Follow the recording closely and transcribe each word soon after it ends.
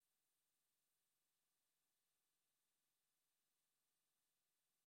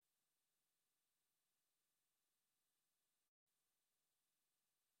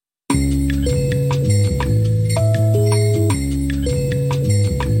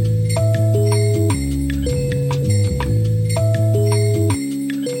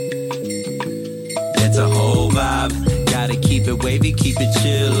wavy, keep it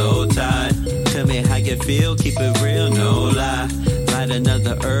chill, hold tight. Tell me how you feel, keep it real, no lie. Light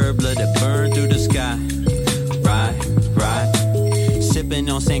another herb, let it burn through the sky. Right. Sipping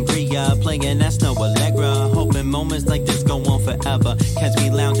on sangria, playing that Snow Allegra. Hoping moments like this go on forever. Catch me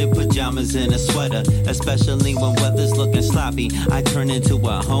lounging pajamas in a sweater, especially when weather's looking sloppy. I turn into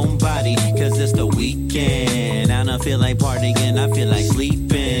a homebody, cause it's the weekend. I don't feel like partying, I feel like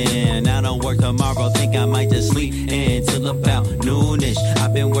sleeping. I don't work tomorrow, think I might just sleep until about noonish.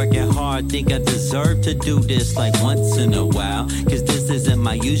 I've been working hard, think I deserve to do this like once in a while. Cause this isn't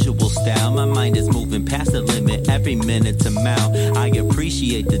my usual style. My mind is moving past the limit every minute to mile. I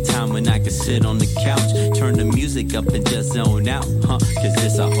appreciate the time when I can sit on the couch, turn the music up and just zone out, cause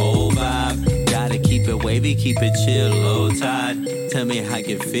it's a whole vibe. Gotta keep it wavy, keep it chill, low tide. Tell me how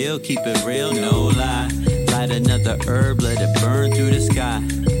you feel, keep it real, no lie. Light another herb, let it burn through the sky.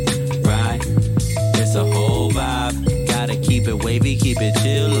 Right, it's a whole vibe. Gotta keep it wavy, keep it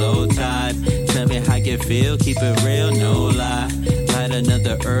chill, low tide. Tell me how you feel, keep it real, no lie. Light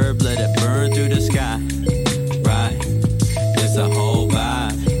another herb, let it burn through the sky. Right, it's a whole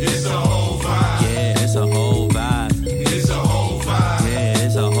vibe. It's a whole vibe. Yeah, it's a whole vibe. It's a whole vibe. Yeah,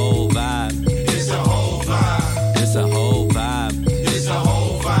 it's a whole vibe. It's a whole vibe. It's a whole vibe. It's a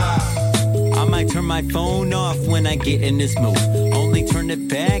whole vibe. I might turn my phone off when I get in this mood. Only turn it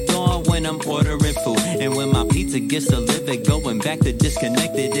back on when I'm ordering food. And when my pizza gets delivered, going back to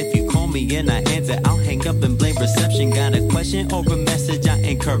disconnected. If you call me and I answer, I'll hang up and blame reception. Got a question or a message, I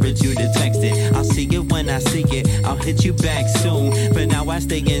encourage you to text it. I'll see it when I see it, I'll hit you back soon. But now I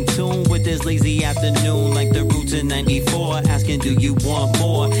stay in tune with this lazy afternoon, like the Roots in 94, asking do you want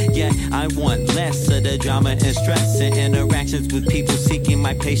more? Yeah, I want less of the drama and stress and interactions with people seeking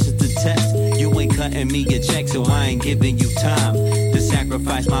my patience to test. You ain't cutting me a check, so I ain't giving you time to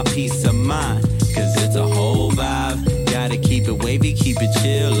sacrifice my peace of mind. Cause it's a whole vibe. Gotta keep it wavy, keep it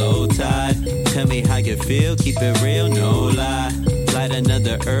chill, low tide. Tell me how you feel, keep it real, no lie. Light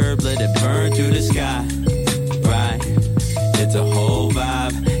another herb, let it burn through the sky. Right, it's a whole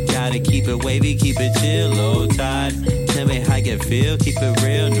vibe. Gotta keep it wavy, keep it chill, low tide. Tell me how you feel, keep it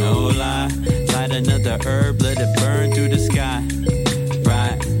real, no lie. Light another herb, let it burn through the sky.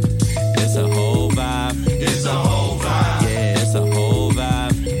 Right, it's a whole vibe. It's a whole vibe. Yeah, it's a whole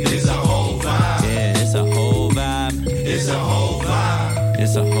vibe. It's a whole vibe. Yeah, it's a whole vibe. It's a whole vibe.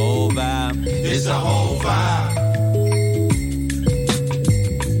 It's a whole vibe. It's a whole vibe.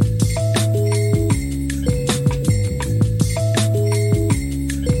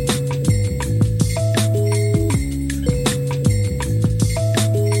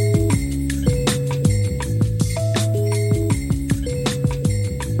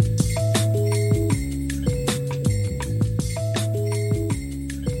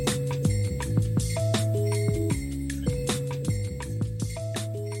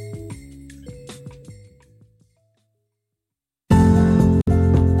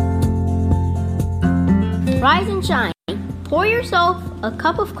 Rise and shine. Pour yourself a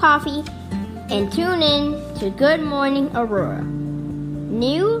cup of coffee and tune in to Good Morning Aurora.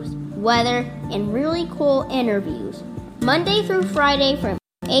 News, weather, and really cool interviews. Monday through Friday from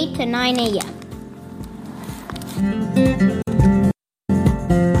 8 to 9 a.m.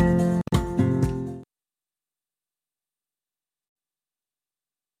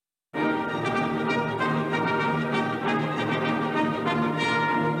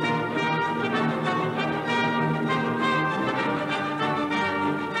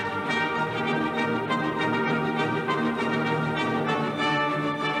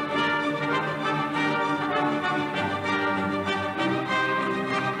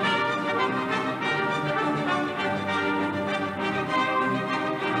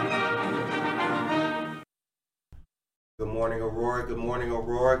 Good morning, Aurora. Good morning,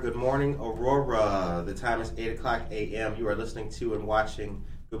 Aurora. Good morning, Aurora. The time is 8 o'clock a.m. You are listening to and watching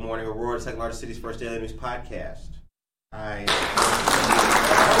Good Morning, Aurora, the second largest city's first daily news podcast. Hi.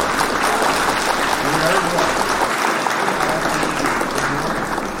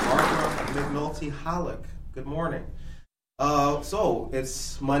 Barbara McNulty-Hollick. Good morning. So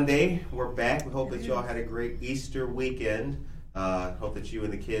it's Monday. We're back. We hope that you all had a great Easter weekend. Hope that you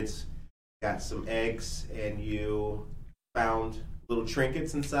and the kids got some eggs and you found little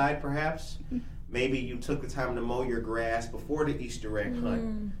trinkets inside, perhaps. Maybe you took the time to mow your grass before the Easter egg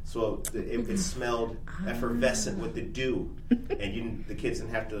hunt, so it smelled effervescent with the dew, and the kids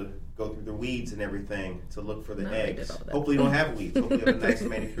didn't have to go through the weeds and everything to look for the eggs. Hopefully you don't have weeds. Hopefully you have a nice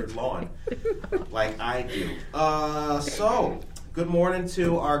manicured lawn like I do. So, good morning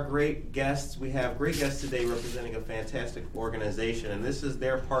to our great guests. We have great guests today representing a fantastic organization, and this is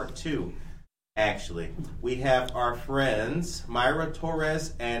their part two actually. We have our friends Myra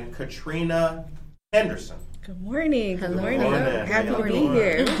Torres and Katrina Henderson. Good morning. Good Hello. morning. Good morning. Happy How to y'all be doing?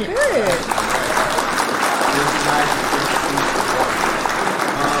 here. Good.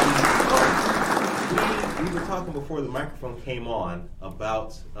 We were talking before the microphone came on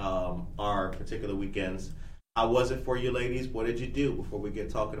about our particular weekends. How was it for you ladies? What did you do before we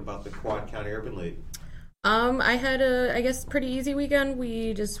get talking about the Quad County Urban League? I had a, I guess, pretty easy weekend.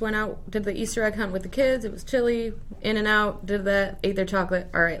 We just went out, did the Easter egg hunt with the kids. It was chilly, in and out, did that, ate their chocolate.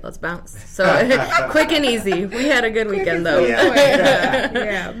 All right, let's bounce. So quick and easy. We had a good weekend, though.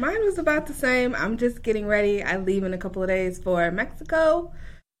 Yeah, mine was about the same. I'm just getting ready. I leave in a couple of days for Mexico.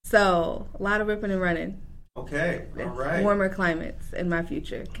 So a lot of ripping and running. Okay, all right. Warmer climates in my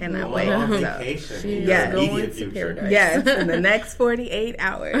future. Cannot Going wait. on So, vacation. She's Yes. going Immediate to future. paradise. yes, in the next 48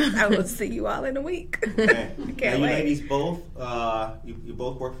 hours. I will see you all in a week. Okay. Now, Can't you wait. ladies both, you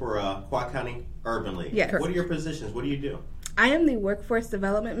both work for Quad County Urban League. Yes. What are your positions? What do you do? I am the Workforce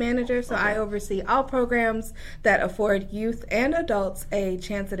Development Manager, so I oversee all programs that afford youth and adults a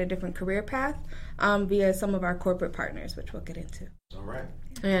chance at a different career path via some of our corporate partners, which we'll get into. All right.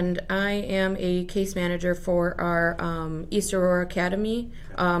 And I am a case manager for our East Aurora Academy,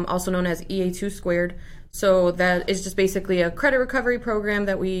 also known as EA2 Squared. So that is just basically a credit recovery program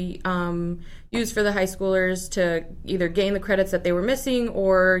that we use for the high schoolers to either gain the credits that they were missing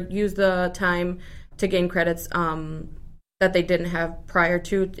or use the time to gain credits that they didn't have prior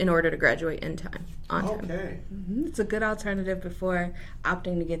to in order to graduate in time, on time. Okay. It's a good alternative before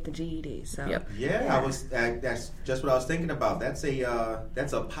opting to get the GED. So Yep. Yeah, I was. That's just what I was thinking about. That's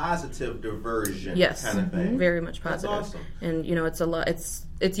a positive diversion. Yes, Kind of thing. very much That's positive. awesome. And it's a lot.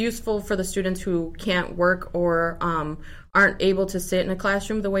 It's useful for the students who can't work or aren't able to sit in a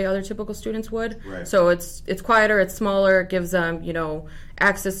classroom the way other typical students would. Right. So it's quieter, it's smaller, it gives them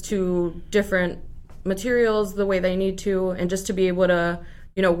access to different materials the way they need to, and just to be able to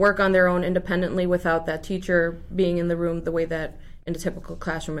work on their own independently without that teacher being in the room the way that in a typical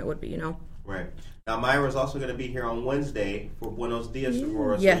classroom it would be. Right. Now, Myra's also going to be here on Wednesday for Buenos Dias,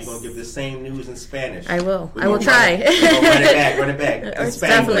 Aurora. So Yes. you're going to give the same news in Spanish. I will. We're I will gonna try. Run it back. In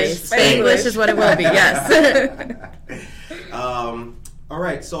Definitely. Spanglish. Spanglish is what it will be. Yes. All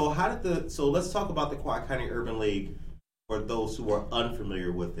right. So let's talk about the Quad County Urban League for those who are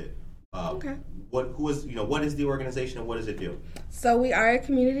unfamiliar with it. Okay. What is the organization and what does it do? So we are a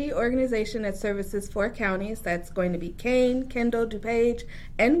community organization that services 4 counties. That's going to be Kane, Kendall, DuPage,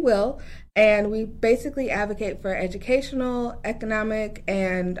 and Will. And we basically advocate for educational, economic,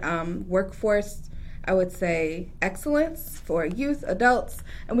 and workforce, I would say, excellence for youth, adults.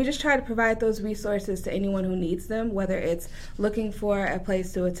 And we just try to provide those resources to anyone who needs them, whether it's looking for a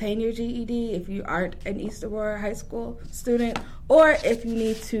place to attain your GED if you aren't an East Aurora High School student, or if you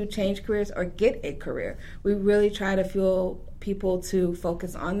need to change careers or get a career. We really try to fuel people to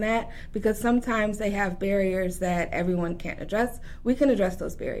focus on that because sometimes they have barriers that everyone can't address. We can address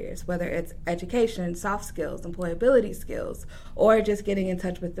those barriers, whether it's education, soft skills, employability skills, or just getting in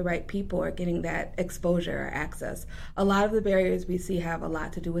touch with the right people or getting that exposure or access. A lot of the barriers we see have a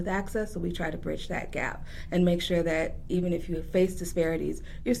lot to do with access, so we try to bridge that gap and make sure that even if you face disparities,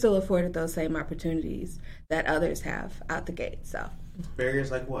 you're still afforded those same opportunities that others have out the gate. So Barriers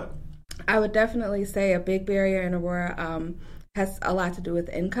like what? I would definitely say a big barrier in Aurora has a lot to do with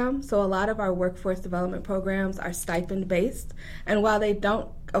income. So a lot of our workforce development programs are stipend based. And while they don't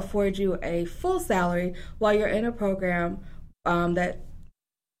afford you a full salary, while you're in a program that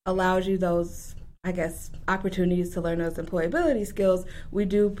allows you those, I guess, opportunities to learn those employability skills, we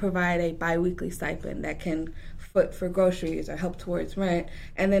do provide a biweekly stipend that can foot for groceries or help towards rent.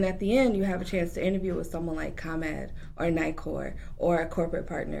 And then at the end, you have a chance to interview with someone like ComEd or NICOR or a corporate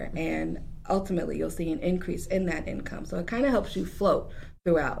partner. And ultimately, you'll see an increase in that income. So it kind of helps you float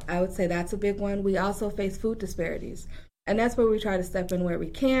throughout. I would say that's a big one. We also face food disparities. And that's where we try to step in where we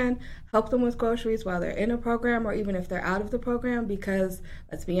can, help them with groceries while they're in a program or even if they're out of the program because,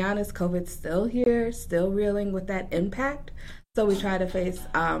 let's be honest, COVID's still here, still reeling with that impact. So we try to face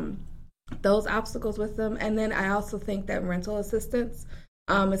those obstacles with them. And then I also think that rental assistance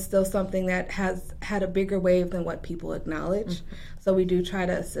is still something that has had a bigger wave than what people acknowledge. Mm-hmm. So we do try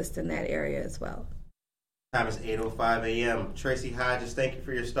to assist in that area as well. Time is 8:05 a.m. Tracy Hodges, thank you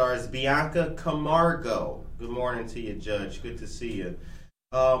for your stars. Bianca Camargo, good morning to you, Judge. Good to see you.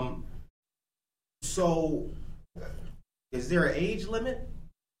 So, is there an age limit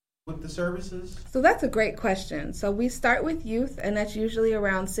with the services? So that's a great question. So we start with youth, and that's usually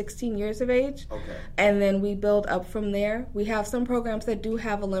around 16 years of age. Okay. And then we build up from there. We have some programs that do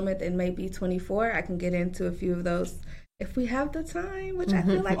have a limit and maybe 24. I can get into a few of those if we have the time, which I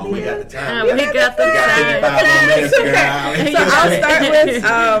feel like Oh, we got the time. We got the We got 55 more minutes, girl. So I'll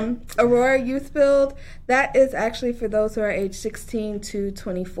start with Aurora Youth Build. That is actually for those who are age 16 to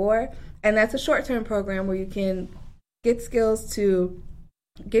 24. And that's a short-term program where you can get skills to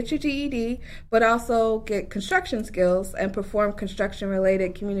get your GED, but also get construction skills and perform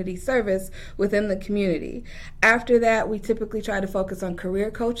construction-related community service within the community. After that, we typically try to focus on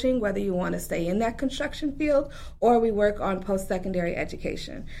career coaching, whether you want to stay in that construction field, or we work on post-secondary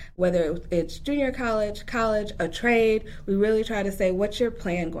education, whether it's junior college, a trade. We really try to say, what's your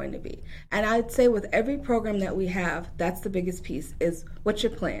plan going to be? And I'd say with every program that we have, that's the biggest piece, is what's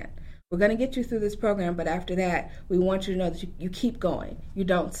your plan? We're going to get you through this program, but after that, we want you to know that you keep going. You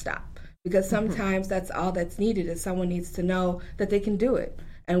don't stop. Because sometimes that's all that's needed is someone needs to know that they can do it.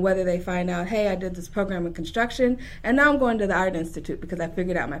 And whether they find out, hey, I did this program in construction, and now I'm going to the Art Institute because I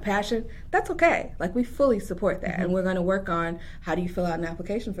figured out my passion, that's okay. Like, we fully support that. And we're going to work on how do you fill out an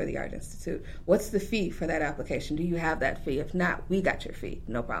application for the Art Institute? What's the fee for that application? Do you have that fee? If not, we got your fee.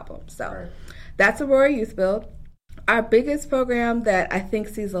 No problem. So that's Aurora Youth Build. Our biggest program that I think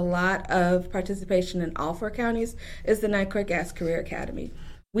sees a lot of participation in all 4 counties is the NYCOR Gas Career Academy.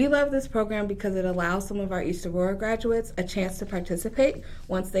 We love this program because it allows some of our East Aurora graduates a chance to participate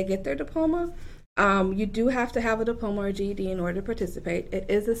once they get their diploma. You do have to have a diploma or GED in order to participate. It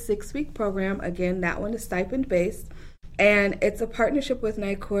is a 6-week program. Again, that one is stipend-based. And it's a partnership with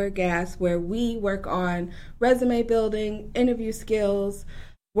NYCOR Gas where we work on resume building, interview skills,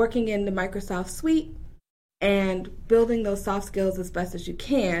 working in the Microsoft suite, and building those soft skills as best as you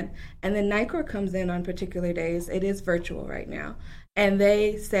can. And then NYCOR comes in on particular days. It is virtual right now. And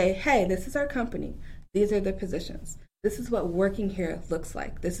they say, hey, this is our company. These are the positions. This is what working here looks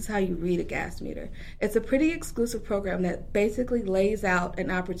like. This is how you read a gas meter. It's a pretty exclusive program that basically lays out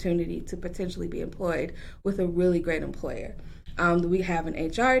an opportunity to potentially be employed with a really great employer. We have an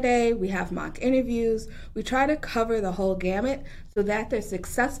HR day. We have mock interviews. We try to cover the whole gamut so that they're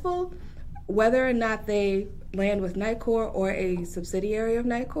successful whether or not they land with NYCOR or a subsidiary of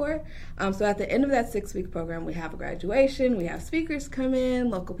NYCOR. So at the end of that 6-week program, we have a graduation, we have speakers come in,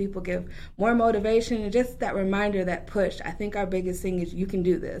 local people give more motivation, and just that reminder, that push. I think our biggest thing is you can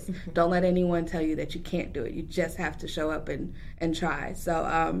do this. Don't let anyone tell you that you can't do it. You just have to show up and try.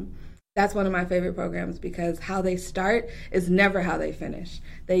 So that's one of my favorite programs because how they start is never how they finish.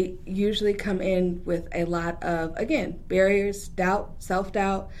 They usually come in with a lot of, again, barriers, doubt,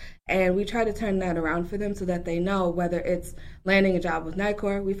 self-doubt, and we try to turn that around for them so that they know whether it's landing a job with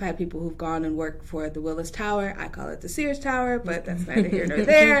NYCOR. We've had people who've gone and worked for the Willis Tower. I call it the Sears Tower, but that's neither here nor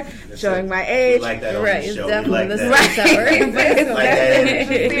there. Showing my age. We like that on Right, the it's show. definitely the that. Sears Tower. It's Like that.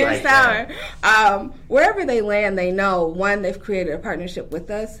 definitely the Sears Like that. Tower. Wherever they land, they know, one, they've created a partnership with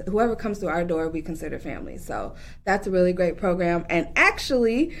us. Whoever comes through our door, we consider family. So that's a really great program. And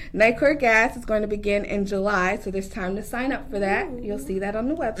actually, NYCOR Gas is going to begin in July, so there's time to sign up for that. You'll see that on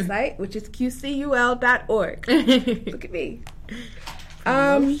the website, which is qcul.org. Look at me.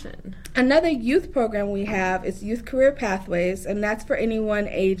 Another youth program we have is Youth Career Pathways, and that's for anyone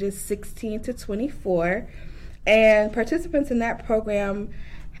ages 16 to 24. And participants in that program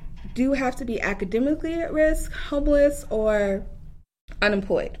do have to be academically at risk, homeless, or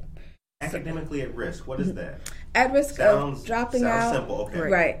unemployed. Academically at risk. What is that? At risk of dropping out. Sounds simple. Okay.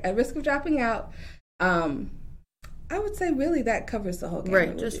 Right. At risk of dropping out. I would say really that covers the whole gamut.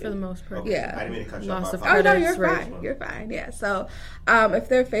 Right, just for the most part. Okay. Yeah. I didn't mean to cut you Loss off. of Oh, no, credits, you're right. fine. You're fine. Yeah. So if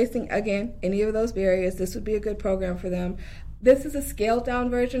they're facing, again, any of those barriers, this would be a good program for them. This is a scaled down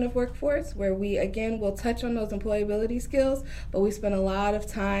version of Workforce where we, again, will touch on those employability skills, but we spend a lot of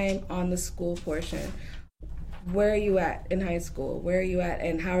time on the school portion. Where are you at in high school? Where are you at,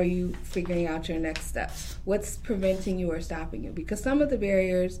 and how are you figuring out your next steps? What's preventing you or stopping you? Because some of the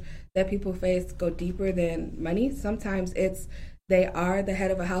barriers that people face go deeper than money. Sometimes it's they are the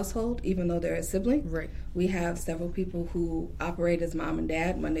head of a household, even though they're a sibling. Right. We have several people who operate as mom and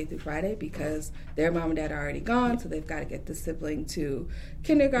dad Monday through Friday because their mom and dad are already gone, so they've got to get the sibling to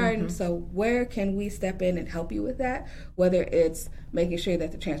kindergarten. So where can we step in and help you with that? Whether it's making sure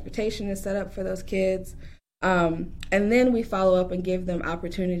that the transportation is set up for those kids. And then we follow up and give them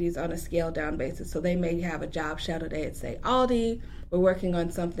opportunities on a scaled down basis. So they may have a job shadow day at, say, Aldi. We're working on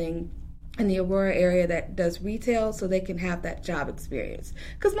something in the Aurora area that does retail so they can have that job experience.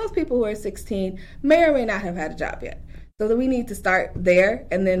 Because most people who are 16 may or may not have had a job yet. So that we need to start there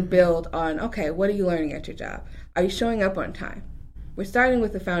and then build on, okay, what are you learning at your job? Are you showing up on time? We're starting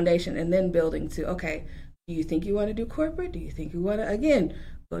with the foundation and then building to, okay, do you think you want to do corporate? Do you think you want to, again,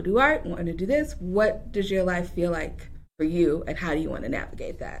 go do art, want to do this? What does your life feel like for you, and how do you want to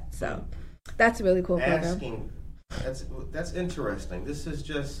navigate that? So that's a really cool program. Asking That's interesting. This is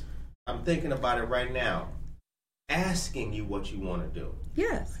just, I'm thinking about it right now. Asking you what you want to do.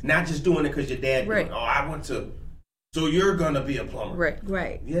 Yes. Not just doing it because your dad Right. doing it. Oh, I want to. So you're going to be a plumber. Right.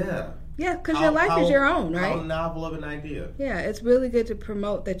 Right. Yeah. Yeah, because your life is your own, right? How novel of an idea. Yeah, it's really good to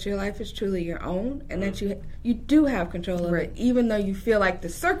promote that your life is truly your own and that you do have control of it, even though you feel like the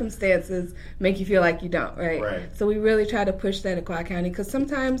circumstances make you feel like you don't, right? Right. So we really try to push that at Quad County because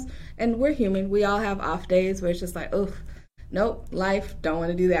sometimes, and we're human, we all have off days where it's just like, oof. Nope, life, don't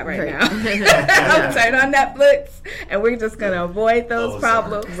want to do that right now. I'm turn on Netflix, and we're just going to avoid those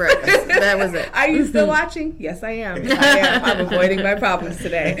problems. Right, that was it. Are you still watching? Yes, I am. I'm avoiding my problems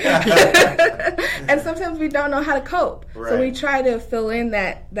today. And sometimes we don't know how to cope. Right. So we try to fill in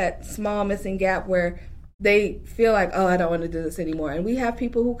that small missing gap where they feel like, oh, I don't want to do this anymore. And we have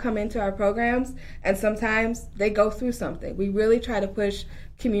people who come into our programs, and sometimes they go through something. We really try to push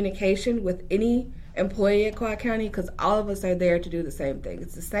communication with any employee at Quad County because all of us are there to do the same thing.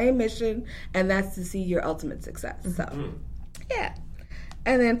 It's the same mission, and that's to see your ultimate success. So, yeah.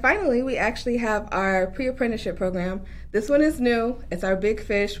 And then finally, we actually have our pre-apprenticeship program. This one is new. It's our big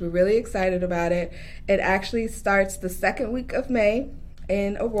fish. We're really excited about it. It actually starts the second week of May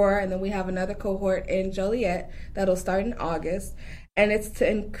in Aurora, and then we have another cohort in Joliet that'll start in August. And it's to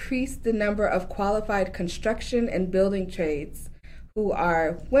increase the number of qualified construction and building trades who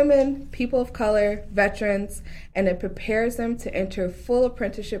are women, people of color, veterans, and it prepares them to enter full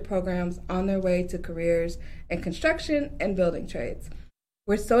apprenticeship programs on their way to careers in construction and building trades.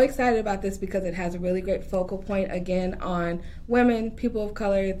 We're so excited about this because it has a really great focal point, again, on women, people of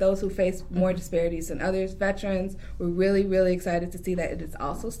color, those who face more disparities than others, veterans. We're really, really excited to see that it is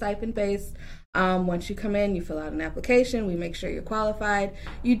also stipend-based. Once you come in, you fill out an application. We make sure you're qualified.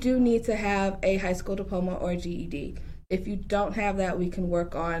 You do need to have a high school diploma or GED. If you don't have that, we can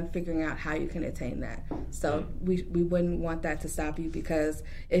work on figuring out how you can attain that. So we wouldn't want that to stop you because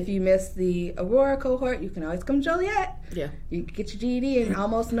if you miss the Aurora cohort, you can always come to Joliet. Yeah. You get your GED in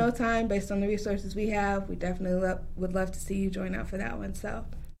almost no time based on the resources we have. We definitely would love to see you join out for that one. So,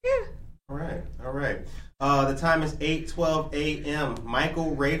 yeah. All right. The time is 8:12 a.m.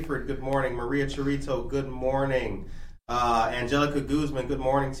 Michael Rayford, good morning. Maria Chirito, good morning. Angelica Guzman, good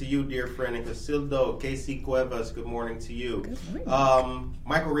morning to you, dear friend. And Casildo Casey Cuevas, good morning to you. Good morning.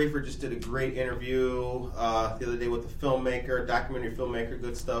 Michael Rayford just did a great interview the other day with a filmmaker, documentary filmmaker.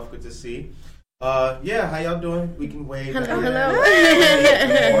 Good stuff. Good to see. How y'all doing? We can wave. Hello. Good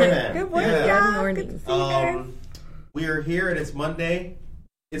morning. Good morning, Yeah. y'all. Good morning. Good to see you guys. We are here, and it's Monday.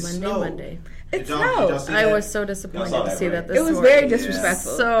 It's snow. Monday. It Did y'all snowed. see I that? was so Y'all disappointed saw to that, see right? that this It was morning. very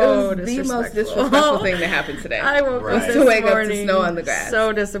disrespectful. So it was the most disrespectful. disrespectful thing that happened today. I woke Right. up To this wake up to morning snow on the grass.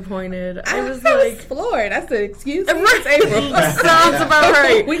 so disappointed. I was I like, was floored. I said, excuse me, Right. it's April. sounds about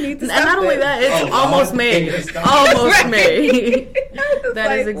right. We need to And stop not only this. that, it's Oh, wow. almost May. It's stop. Almost Right. May. I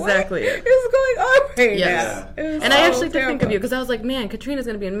That is was exactly what it. is going on right Yes. now? It was And I so actually did think of terrible. you because I was like, man, Katrina's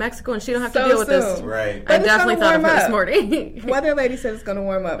going to be in Mexico and she don't have So to deal with this. soon. Right. But I it's definitely gonna thought of warm her this up. morning. Weather lady said it's going to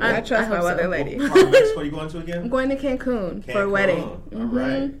warm up. And I trust I my hope so. weather lady. What part of Mexico are you going to again? I'm going to Cancun for a wedding. All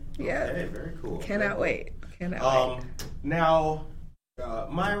right. Yeah. Okay, very cool. Cannot wait. Cannot wait. Now,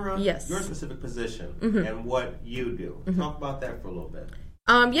 Myra, Yes. your specific position and what you do. Talk about that for a little bit.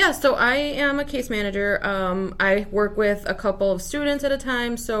 So I am a case manager. I work with a couple of students at a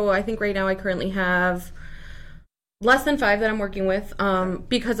time. So I think right now I currently have less than 5 that I'm working with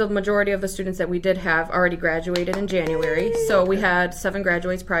because the majority of the students that we did have already graduated in January. So we had 7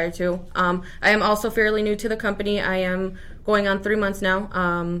 graduates prior to. I am also fairly new to the company. I am going on 3 months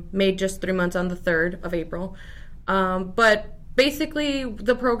now, made just 3 months on the 3rd of April. But basically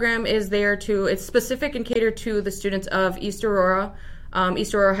the program is there to, it's specific and catered to the students of East Aurora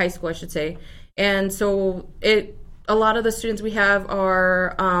High School, I should say. And so a lot of the students we have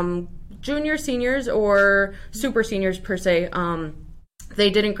are junior, seniors, or super seniors per se. They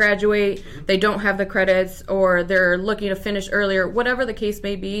didn't graduate, they don't have the credits, or they're looking to finish earlier. Whatever the case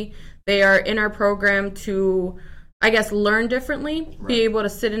may be, they are in our program to, I guess, learn differently, be able to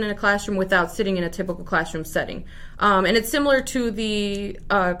sit in a classroom without sitting in a typical classroom setting. And it's similar to the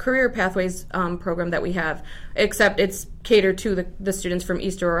Career Pathways program that we have, except it's catered to the students from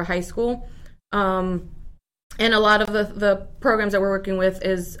East Aurora High School. And a lot of the programs that we're working with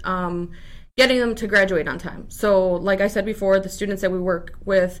is getting them to graduate on time. So like I said before, the students that we work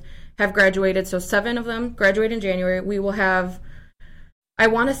with have graduated. So 7 of them graduate in January. We will have, I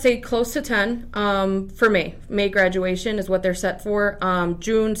want to say, close to 10 for May. May graduation is what they're set for.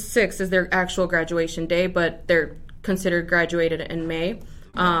 June 6th is their actual graduation day, but they're considered graduated in May.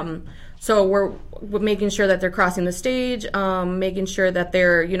 So we're making sure that they're crossing the stage, making sure that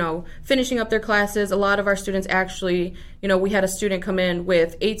they're, finishing up their classes. A lot of our students actually, we had a student come in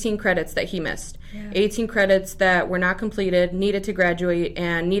with 18 credits that he missed. Yeah. 18 credits that were not completed, needed to graduate,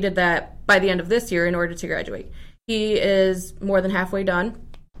 and needed that by the end of this year in order to graduate. He is more than halfway done.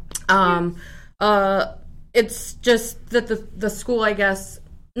 It's just that the school, I guess,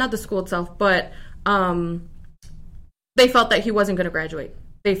 not the school itself, but they felt that he wasn't going to graduate.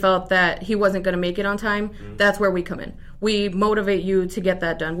 They felt that he wasn't going to make it on time. Mm-hmm. That's where we come in. We motivate you to get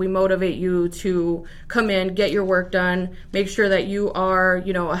that done. We motivate you to come in, get your work done, make sure that you are,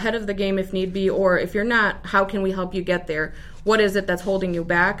 ahead of the game if need be, or if you're not, how can we help you get there? What is it that's holding you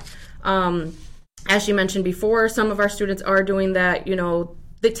back? As you mentioned before, some of our students are doing that,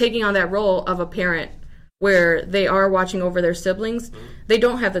 they're taking on that role of a parent where they are watching over their siblings. Mm-hmm. They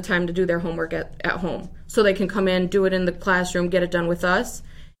don't have the time to do their homework at home. So they can come in, do it in the classroom, get it done with us.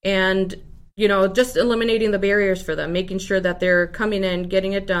 And, just eliminating the barriers for them, making sure that they're coming in,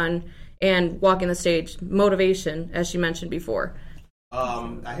 getting it done, and walking the stage. Motivation, as she mentioned before.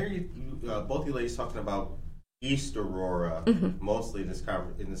 I hear you both you ladies talking about East Aurora, mostly in this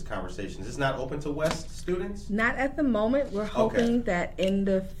conversation. Is this not open to West students? Not at the moment. We're hoping that in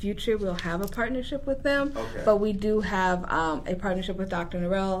the future we'll have a partnership with them. Okay. But we do have a partnership with Dr.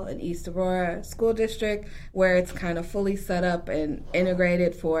 Norell in East Aurora School District where it's kind of fully set up and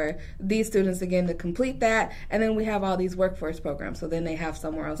integrated for these students, again, to complete that. And then we have all these workforce programs, so then they have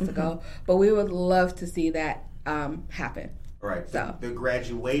somewhere else to go. But we would love to see that happen. Right. So the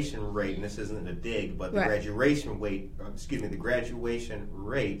graduation rate, and this isn't a dig, but the graduation rate, the graduation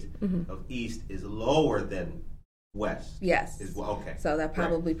rate of East is lower than West. Yes. Okay. So that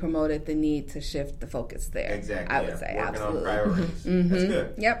probably promoted the need to shift the focus there. Exactly. I would say working absolutely. On priorities. That's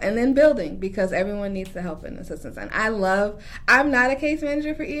good. Yep. And then building, because everyone needs the help and assistance. And I'm not a case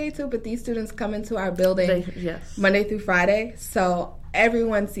manager for EA2, but these students come into our building Monday through Friday. So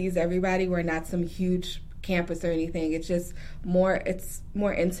everyone sees everybody. We're not some huge campus or anything. It's just more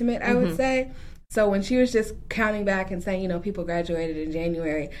intimate, I would say. So when she was just counting back and saying, people graduated in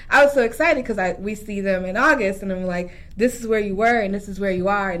January, I was so excited because we see them in August, and I'm like, this is where you were, and this is where you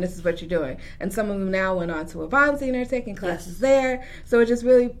are, and this is what you're doing. And some of them now went on to Avanzi, and they're taking classes there. So it just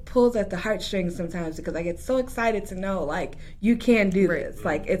really pulls at the heartstrings sometimes because I get so excited to know, you can do this.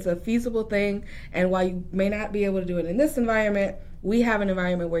 It's a feasible thing, and while you may not be able to do it in this environment, we have an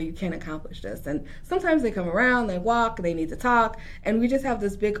environment where you can accomplish this. And sometimes they come around, they walk, they need to talk, and we just have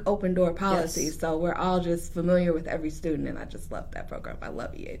this big open door policy. Yes. So we're all just familiar with every student, and I just love that program. I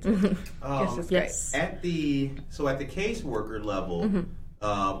love EA2. It's just great. At the caseworker level,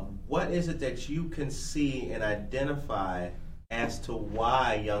 what is it that you can see and identify as to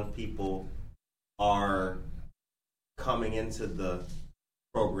why young people are coming into the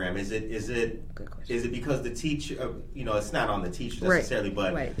program? Is it because the teacher, it's not on the teacher necessarily,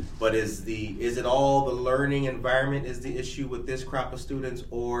 but is it all the learning environment is the issue with this crop of students,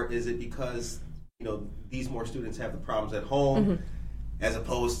 or is it because these more students have the problems at home as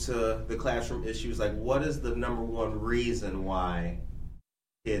opposed to the classroom issues? What is the number one reason why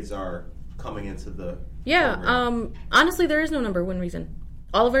kids are coming into the program? Honestly, there is no number one reason.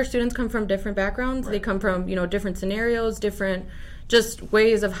 All of our students come from different backgrounds. They come from different scenarios, different just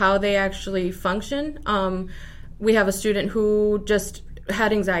ways of how they actually function. We have a student who just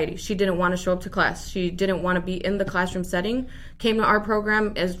had anxiety. She didn't want to show up to class. She didn't want to be in the classroom setting. Came to our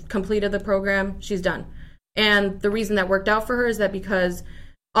program, completed the program, she's done. And the reason that worked out for her is that because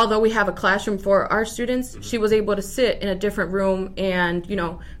although we have a classroom for our students, she was able to sit in a different room and,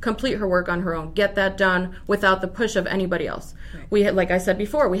 complete her work on her own, get that done without the push of anybody else. We had, like I said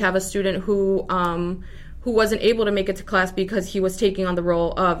before, we have a student who wasn't able to make it to class because he was taking on the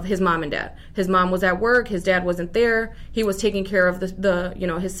role of his mom and dad. His mom was at work, his dad wasn't there. He was taking care of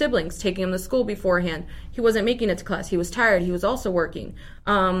his siblings, taking them to school beforehand. He wasn't making it to class. He was tired. He was also working.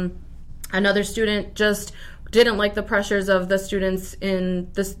 Another student just didn't like the pressures of the students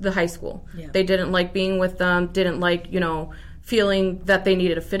in the high school. Yeah. They didn't like being with them, didn't like, feeling that they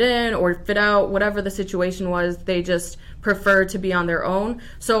needed to fit in or fit out, whatever the situation was. They just preferred to be on their own.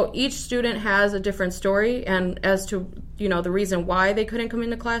 So each student has a different story, and as to, the reason why they couldn't come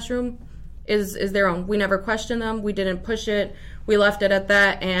in the classroom is their own. We never questioned them. We didn't push it. We left it at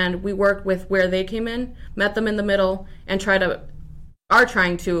that, and we worked with where they came in, met them in the middle, and are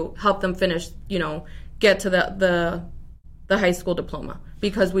trying to help them finish, get to the high school diploma,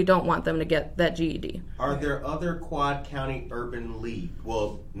 because we don't want them to get that GED. Are there other Quad County Urban League?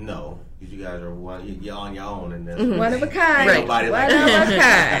 Well, no, because you guys are you're on your own in this. One of a kind. Nobody one of a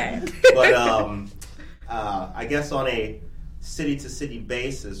kind. But I guess on a city-to-city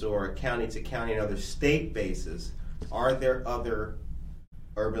basis or county-to-county and other state basis, are there other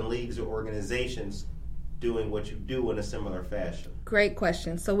urban leagues or organizations doing what you do in a similar fashion? Great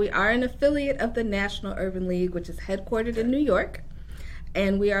question. So we are an affiliate of the National Urban League, which is headquartered in New York.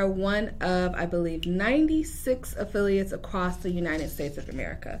 And we are one of, I believe, 96 affiliates across the United States of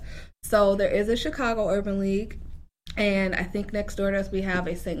America. So there is a Chicago Urban League, and I think next door to us we have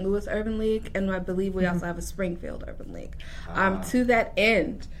a St. Louis Urban League, and I believe we also have a Springfield Urban League. To that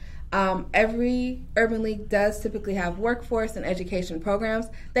end, every urban league does typically have workforce and education programs.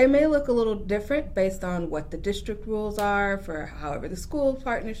 They may look a little different based on what the district rules are for however the school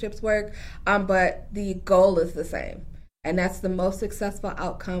partnerships work, but the goal is the same. And that's the most successful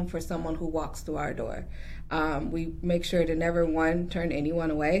outcome for someone who walks through our door. We make sure to never, turn anyone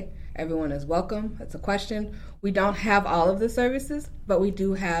away. Everyone is welcome. That's a question. We don't have all of the services, but we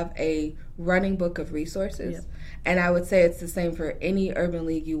do have a running book of resources. Yep. And I would say it's the same for any urban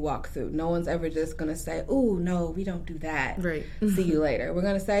league you walk through. No one's ever just going to say, "Ooh, no, we don't do that. Right. See you later." We're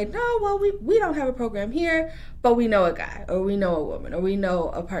going to say, "No, well, we don't have a program here, but we know a guy, or we know a woman, or we know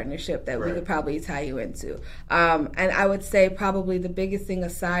a partnership that we could probably tie you into." And I would say probably the biggest thing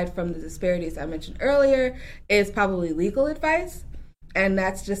aside from the disparities I mentioned earlier is probably legal advice. And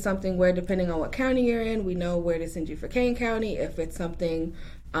that's just something where, depending on what county you're in, we know where to send you for Kane County. If it's something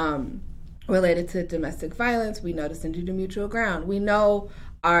related to domestic violence, we know to send you to Mutual Ground. We know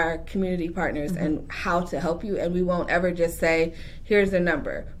our community partners and how to help you, and we won't ever just say, "Here's a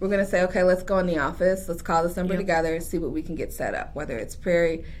number." We're going to say, "Okay, let's go in the office. Let's call this number together and see what we can get set up." Whether it's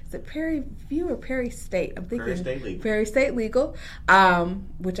Prairie View or Prairie State? I'm thinking Prairie State Legal,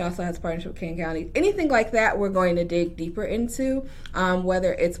 which also has partnership with Kane County. Anything like that, we're going to dig deeper into.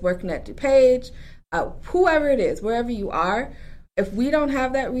 Whether it's WorkNet DuPage, whoever it is, wherever you are. If we don't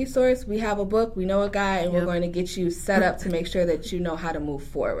have that resource, we have a book, we know a guy, and we're going to get you set up to make sure that you know how to move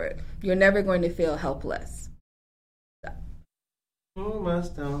forward. You're never going to feel helpless. Who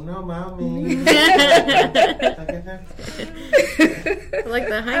must don't know about me? I like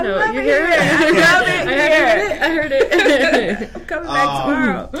the high note. You hear it? I heard it. I'm coming back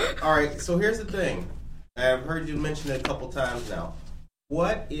tomorrow. All right, so here's the thing. I've heard you mention it a couple times now.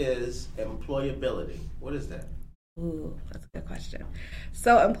 What is employability? What is that? Ooh, that's a good question.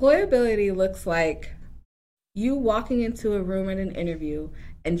 So employability looks like you walking into a room at an interview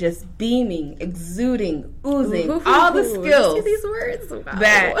and just beaming, exuding, oozing all the skills these words.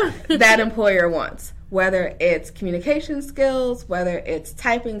 Wow. that employer wants. Whether it's communication skills, whether it's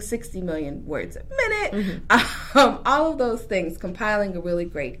typing 60 million words a minute, all of those things, compiling a really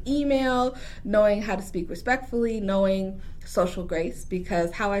great email, knowing how to speak respectfully, knowing social grace,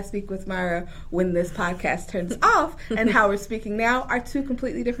 because how I speak with Myra when this podcast turns off and how we're speaking now are two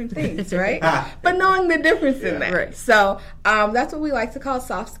completely different things, right? But knowing the difference in that. Right. So that's what we like to call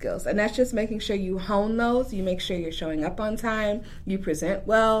soft skills, and that's just making sure you hone those, you make sure you're showing up on time, you present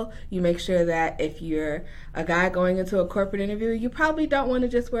well, you make sure that if you're a guy going into a corporate interview, you probably don't want to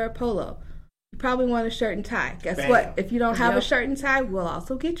just wear a polo. You probably want a shirt and tie. Guess what? If you don't have a shirt and tie, we'll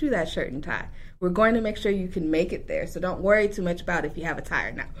also get you that shirt and tie. We're going to make sure you can make it there. So don't worry too much about if you have a tie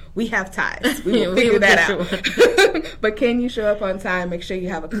or not. We have ties. We will figure that out. But can you show up on time? Make sure you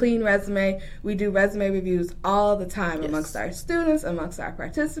have a clean resume. We do resume reviews all the time amongst our students, amongst our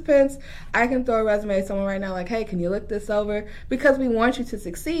participants. I can throw a resume at someone right now like, "Hey, can you look this over?" Because we want you to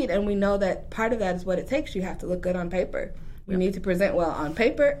succeed, and we know that part of that is what it takes. You have to look good on paper. You need to present well on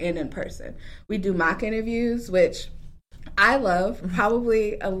paper and in person. We do mock interviews, which I love,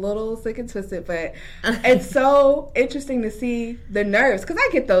 probably a little sick and twisted, but it's so interesting to see the nerves, because I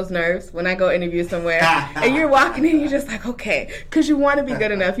get those nerves when I go interview somewhere, and you're walking in, you're just like, okay, because you want to be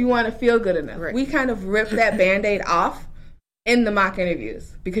good enough, you want to feel good enough. Right. We kind of rip that Band-Aid off in the mock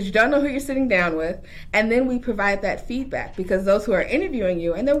interviews, because you don't know who you're sitting down with, and then we provide that feedback, because those who are interviewing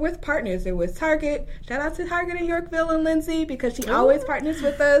you, and they're with partners, they're with Target. Shout out to Target in Yorkville and Lindsay, because she always partners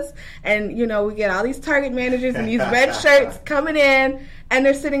with us, and we get all these Target managers in these red shirts coming in, and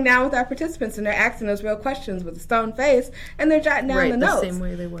they're sitting down with our participants, and they're asking those real questions with a stone face, and they're jotting down the notes. Same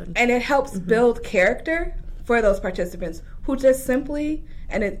way they would. And it helps build character for those participants who just simply,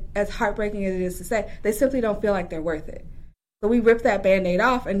 and as heartbreaking as it is to say, they simply don't feel like they're worth it. So we rip that Band-Aid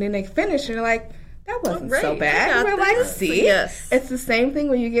off, and then they finish, and they're like, that wasn't so bad. And we're like, see? It's the same thing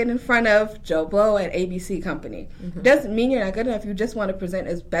when you get in front of Joe Blow at ABC Company. Doesn't mean you're not good enough. You just want to present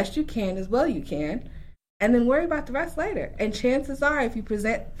as best you can, as well you can, and then worry about the rest later. And chances are, if you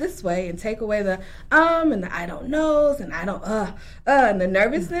present this way and take away the and the I don't knows and I don't and the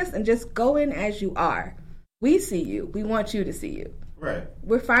nervousness, and just go in as you are. We see you. We want you to see you. Right.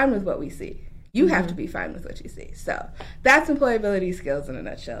 We're fine with what we see. You have to be fine with what you see. So that's employability skills in a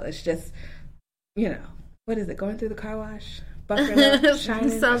nutshell. It's just, what is it? Going through the car wash, buffering up,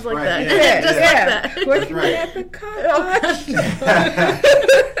 shining. Sounds like Right, that. Yeah. Working Right. at the car wash.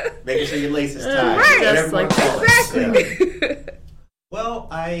 Making sure your lace is tied. Right. Whatever you Just wanna call it. Exactly. Yeah. Well,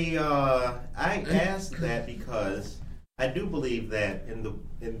 I asked that because I do believe that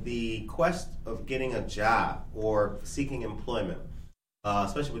in the quest of getting a job or seeking employment,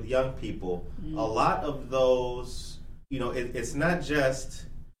 especially with young people, a lot of those, it's not just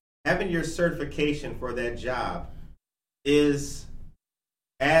having your certification for that job is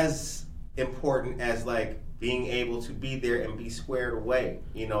as important as like being able to be there and be squared away.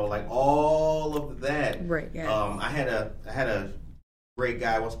 Like all of that. Right. Yes. I had a great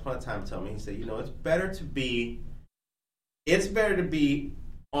guy once upon a time tell me, he said, it's better to be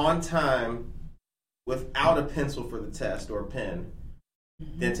on time without a pencil for the test or a pen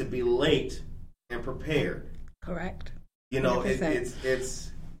than to be late and prepared. Correct. 100%.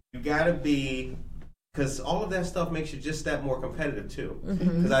 It's you gotta be, because all of that stuff makes you just that more competitive too.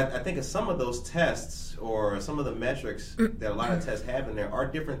 Because I think of some of those tests or some of the metrics that a lot of tests have in there are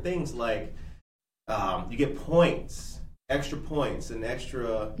different things like you get points, extra points, and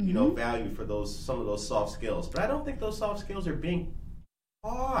extra value for some of those soft skills. But I don't think those soft skills are being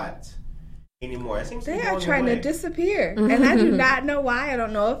taught anymore. It seems to be They are going trying away. to disappear. And I do not know why. I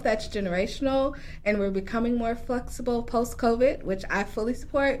don't know if that's generational and we're becoming more flexible post-COVID, which I fully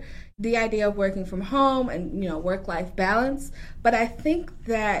support the idea of working from home and, work-life balance. But I think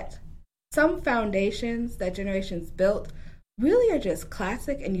that some foundations that generations built really are just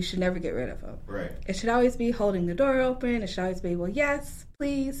classic and you should never get rid of them. Right. It should always be holding the door open. It should always be, well, yes,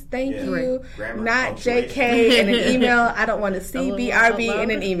 please, thank Yeah. you. Right. Grammar, Not punctuation. JK in an email. I don't want to see little BRB out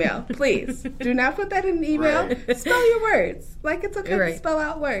in an loud. email. Please, do not put that in an email. Right. Spell your words. Like, it's okay to Right. spell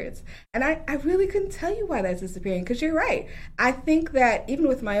out words. And I really couldn't tell you why that's disappearing, because you're right. I think that even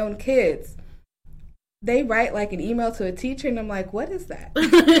with my own kids, they write like an email to a teacher, and I'm like, what is that?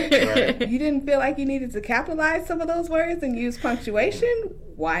 Right. You didn't feel like you needed to capitalize some of those words and use punctuation?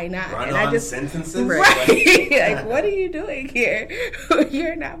 Why not? Run and on I just sentences. right. Like, what are you doing here?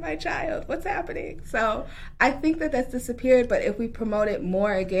 You're not my child. What's happening? So I think that that's disappeared. But if we promote it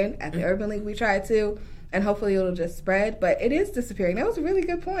more again at the Urban League, we try to, and hopefully it'll just spread. But it is disappearing. That was a really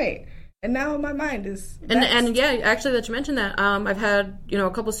good point. And now my mind is And yeah, actually, that you mentioned that, I've had a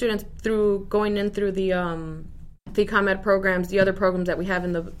couple students going in through the ComEd programs, the other programs that we have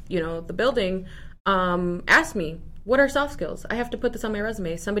in the the building, ask me, what are soft skills? I have to put this on my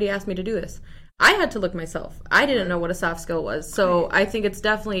resume. Somebody asked me to do this. I had to look myself. I didn't know what a soft skill was. So I think it's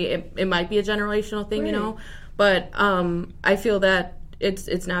definitely it might be a generational thing, but I feel that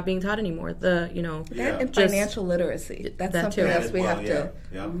it's not being taught anymore. that and just- financial literacy. That's that something too. else That as we well, have to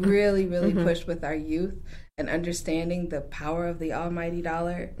yeah. really, really push with our youth, and understanding the power of the almighty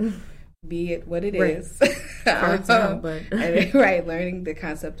dollar, be it what it Right. is. Cards now, but and, right, learning the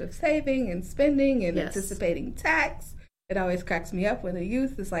concept of saving and spending and Yes. anticipating tax. It always cracks me up when the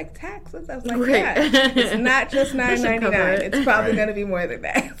youth is like, tax? What's that? Like, Right. yeah, it's not just That should cover $9.99. it. It's probably Right. going to be more than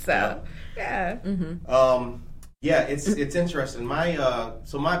that. So, yeah. Yeah, it's interesting. My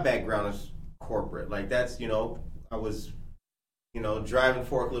my background is corporate. Like that's I was driving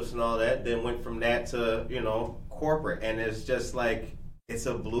forklifts and all that. Then went from that to corporate, and it's just like it's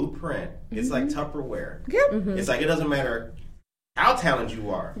a blueprint. It's like Tupperware. Yep. It's like it doesn't matter how talented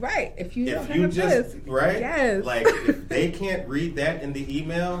you are. Right. If you don't If you have just this. right, Yes. like if they can't read that in the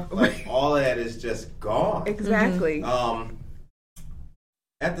email, like all of that is just gone. Exactly.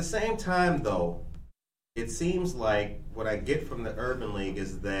 At the same time, though, it seems like what I get from the Urban League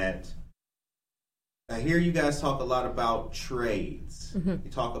is that I hear you guys talk a lot about trades. You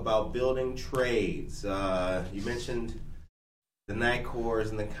talk about building trades. You mentioned the NICORs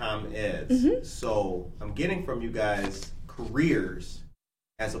and the ComEds. So I'm getting from you guys careers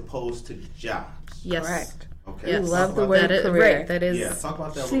as opposed to jobs. Yes. Correct. Okay. Yes. We love Talk the about word That is, career. right. That is. Yeah, talk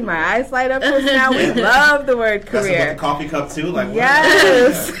about that. a See little my bit. eyes light up just now. We love the word That's career. about the coffee cup too. Like what?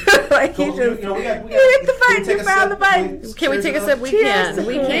 Yes. Like So, you just we got, you hit the can we button. take You a found the sip? button. Can we Cheers take a it sip? up? We Cheers. can.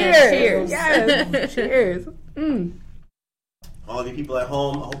 We can. Cheers. Cheers. Yes. Cheers. All of you people at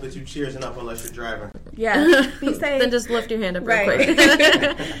home, I hope that you cheersing up unless you're driving. Yeah. Be safe. Then just lift your hand up real Right.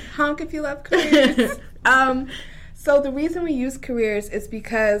 quick. Honk if you love careers. So the reason we use careers is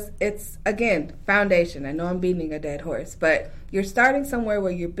because it's, again, foundation. I know I'm beating a dead horse, but you're starting somewhere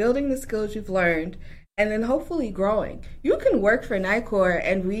where you're building the skills you've learned and then hopefully growing. You can work for NICOR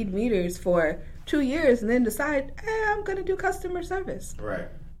and read meters for 2 years and then decide, I'm going to do customer service. Right.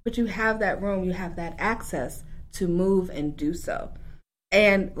 But you have that room, you have that access to move and do so.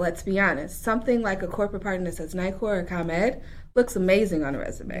 And let's be honest, something like a corporate partner that says NICOR or ComEd looks amazing on a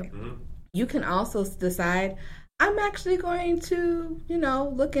resume. Mm-hmm. You can also decide, I'm actually going to,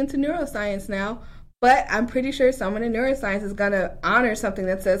 look into neuroscience now, but I'm pretty sure someone in neuroscience is going to honor something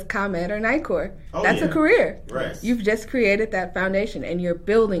that says ComEd or NICOR. That's a career. Right. You've just created that foundation, and you're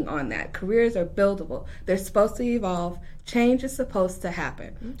building on that. Careers are buildable. They're supposed to evolve. Change is supposed to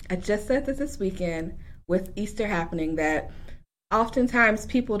happen. I just said this weekend with Easter happening that oftentimes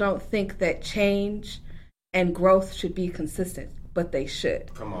people don't think that change and growth should be consistent, but they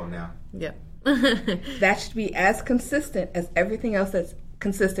should. Come on now. Yep. That should be as consistent as everything else that's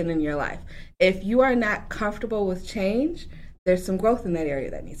consistent in your life. If you are not comfortable with change, there's some growth in that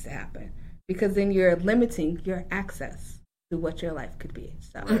area that needs to happen, because then you're limiting your access to what your life could be.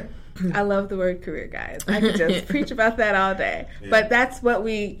 So I love the word career, guys. I could just preach about that all day. Yeah. But that's what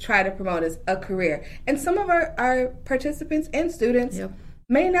we try to promote, is a career. And some of our participants and students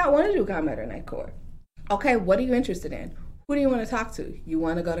may not want to do ComEd or NICOR. Okay, what are you interested in? Who do you want to talk to? You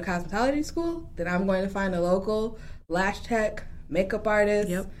want to go to cosmetology school? Then I'm going to find a local lash tech, makeup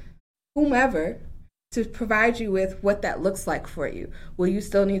artist, whomever, to provide you with what that looks like for you. Will you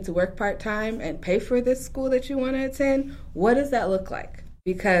still need to work part-time and pay for this school that you want to attend? What does that look like?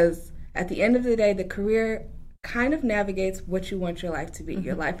 Because at the end of the day, the career kind of navigates what you want your life to be. Mm-hmm.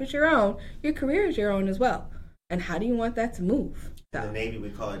 Your life is your own. Your career is your own as well. And how do you want that to move? In the Navy, we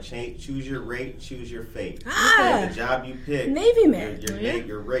call it choose your rate, choose your fate. The job you pick, Navy man,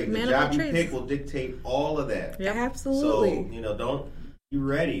 your rate. The job you pick will dictate all of that. Yep. Absolutely. So, don't be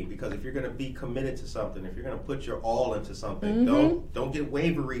ready, because if you're going to be committed to something, if you're going to put your all into something, don't get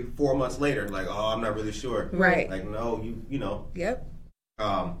wavery 4 months later, like, oh, I'm not really sure. Right. Like, no, you know. Yep.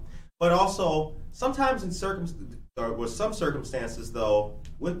 But also, sometimes in some circumstances, though,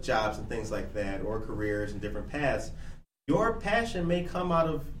 with jobs and things like that, or careers and different paths, your passion may come out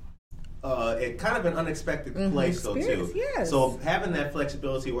of kind of an unexpected place, though, too. Yes. So having that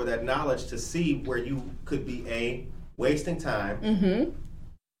flexibility or that knowledge to see where you could be wasting time,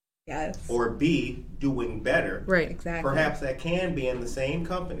 yes, or B, doing better. Right, exactly. Perhaps that can be in the same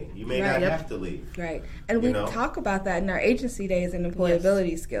company. You may not have to leave. Right. And we talk about that in our agency days and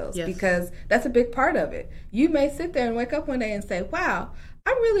employability skills, because that's a big part of it. You may sit there and wake up one day and say, wow,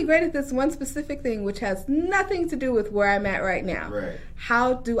 I'm really great at this one specific thing, which has nothing to do with where I'm at right now. Right.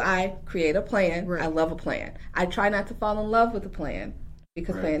 How do I create a plan? Right. I love a plan. I try not to fall in love with a plan,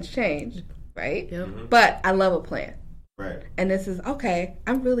 because plans change, right? Yep. But I love a plan. Right. And this is, okay,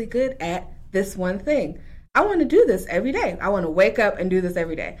 I'm really good at this one thing. I want to do this every day. I want to wake up and do this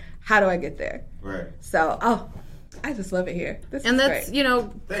every day. How do I get there? Right. So, I just love it here. This and is that's, great.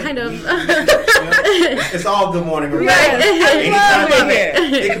 kind of... it's all good morning. Right. I love it.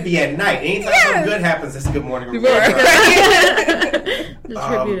 It could be at night. Anytime something good happens, it's good morning.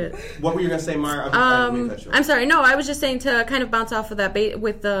 Distribute it. What were you going to say, Mara? I'm sorry. No, I was just saying, to kind of bounce off of that,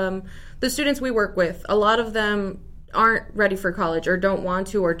 with the students we work with, a lot of them aren't ready for college, or don't want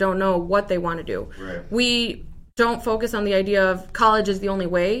to, or don't know what they want to do. Right. We don't focus on the idea of college is the only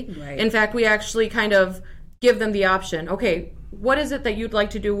way. Right. In fact, we actually kind of give them the option. Okay, what is it that you'd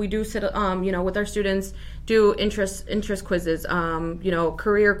like to do? We do sit, with our students, do interest quizzes,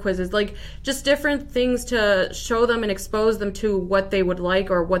 career quizzes, like just different things to show them and expose them to what they would like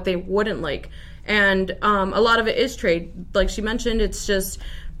or what they wouldn't like. And a lot of it is trade. Like she mentioned, it's just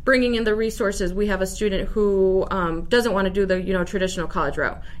bringing in the resources. We have a student who doesn't want to do the traditional college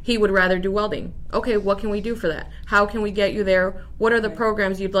route. He would rather do welding. Okay, what can we do for that? How can we get you there? What are the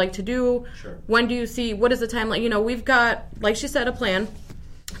programs you'd like to do? Sure. When do you see? What is the timeline? We've got, like she said, a plan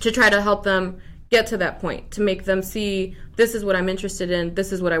to try to help them get to that point, to make them see, this is what I'm interested in,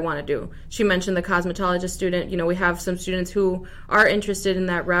 this is what I want to do. She mentioned the cosmetologist student. We have some students who are interested in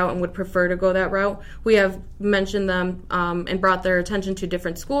that route and would prefer to go that route. We have mentioned them and brought their attention to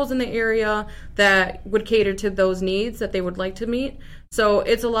different schools in the area that would cater to those needs that they would like to meet. So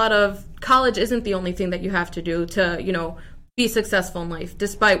it's a lot of, college isn't the only thing that you have to do to, be successful in life,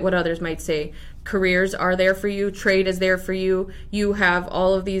 despite what others might say. Careers are there for you. Trade is there for you. You have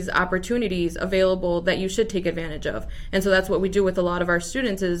all of these opportunities available that you should take advantage of. And so that's what we do with a lot of our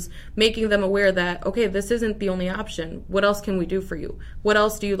students, is making them aware that, okay, this isn't the only option. What else can we do for you? What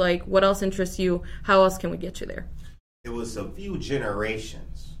else do you like? What else interests you? How else can we get you there? It was a few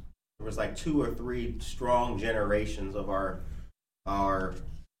generations. There was like 2 or 3 strong generations of our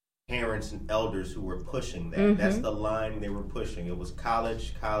parents and elders who were pushing that. Mm-hmm. That's the line they were pushing. It was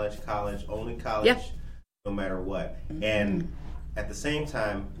college, only college, no matter what. Mm-hmm. And at the same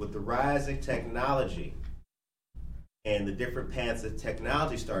time, with the rise of technology and the different paths that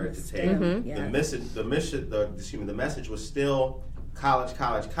technology started to take, the message was still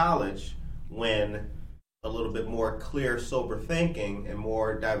college, when a little bit more clear, sober thinking and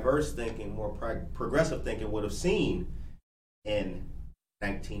more diverse thinking, more progressive thinking would have seen in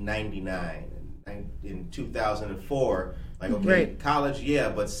 1999 and in 2004. Like, okay, Right. college, yeah,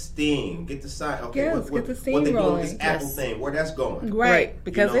 but STEAM, get the science. Okay, Yes, get the STEAM what they doing rolling. with this Apple Yes. thing, where that's going. Right,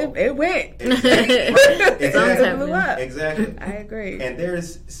 because You know? it went. Exactly. It blew up. Exactly. I agree. And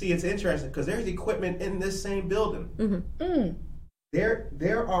it's interesting because there's equipment in this same building. Mm.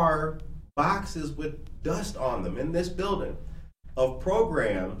 There are boxes with dust on them in this building of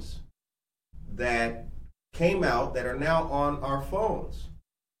programs that came out that are now on our phones.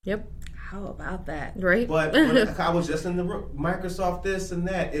 Yep. How about that? Right. But when I was just in the room, Microsoft this and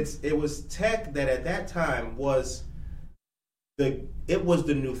that, it was tech that at that time was the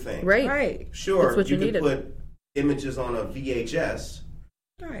new thing. Right. Right. Sure, That's what you could needed. put images on a VHS.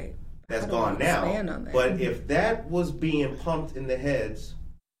 Right. That's I don't gone now. expand on that. But if that was being pumped in the heads,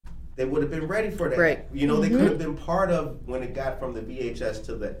 they would have been ready for that. Right. You know, they could have been part of when it got from the VHS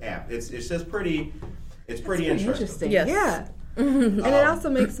to the app. It's just pretty. It's pretty interesting. Yes. Yeah. And it also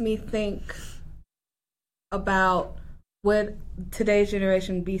makes me think about would today's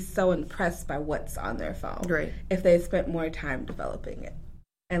generation be so impressed by what's on their phone Right. if they spent more time developing it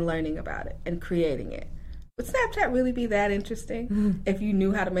and learning about it and creating it. Would Snapchat really be that interesting if you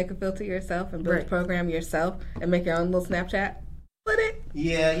knew how to make a filter yourself and build a Right. program yourself and make your own little Snapchat? Would it?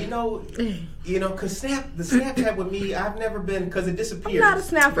 Yeah, because the Snapchat with me, I've never been because it disappears. I'm not a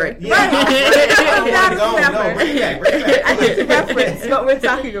snapper. Right. Yeah, I'm not a snapper. No, bring it back. I need to reference what we're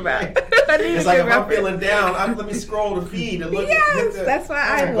talking about. I need It's to like get if I'm reference. feeling down, let me scroll the feed and look. Yes, that's why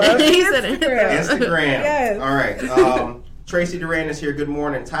I love He said it. Instagram. Instagram. Yes. All right. Tracy Duran is here. Good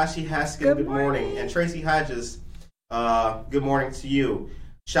morning. Tashi Haskin. Good morning. morning. And Tracy Hodges. Good morning to you.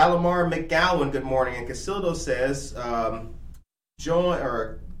 Shalimar McGowan. Good morning. And Casildo says,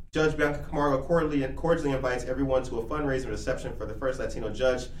 Judge Bianca Camargo cordially invites everyone to a fundraising reception for the first Latino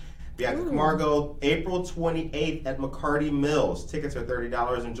judge. Bianca Camargo, April 28th at McCarty Mills. Tickets are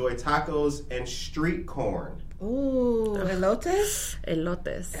 $30. Enjoy tacos and street corn. Ooh, elotes?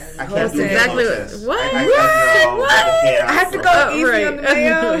 Elotes. I can't do Exactly elotes. what? I What? no, I have to go easy right. on the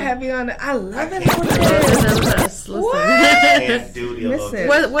mayo, heavy on the... I love I it. can't do elotes. Listen. I can't do the Listen.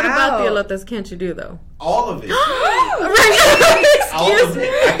 elotes. What about the Ow. elotes can't you do though? All of it. Right. All of it.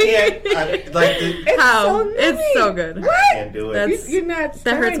 I can't. How? so It's nice. so good. What? I can't do it. That's- You're not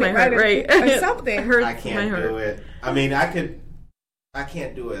That hurts stirring my it heart, right? Or something. It hurts I my can't heart. do it. I mean, I can't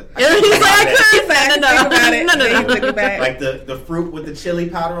do it. He's like, I Back, couldn't. think about it. No. Then you look back. Like the fruit with the chili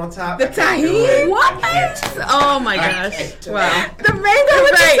powder on top. The I can't do tahini? it. What? I can't do it. Oh my I gosh! can't do Wow. The mango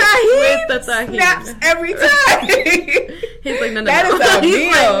with Right, the tahini with the tahini. snaps every time. He's like, no. That is a He's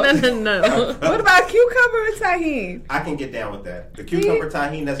meal. like, no. What about cucumber and tahini? I can get down with that. The cucumber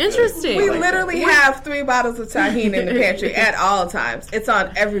tahini, that's Interesting. Good. We I like literally that. have 3 bottles of tahini in the pantry at all times. It's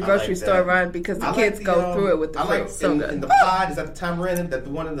on every I grocery like store that. run because the I like kids the, go through it with the I like fruit. So good. in the pod. Is that the tamarind? That the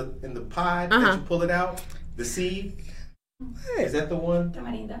one in the pod that Uh-huh. you pull it out? The seed? Is that the one?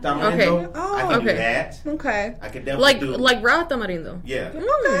 Tamarindo. Tamarindo? Okay. Oh, I can do okay. that. Okay. I can definitely do like raw tamarindo. Yeah. Okay.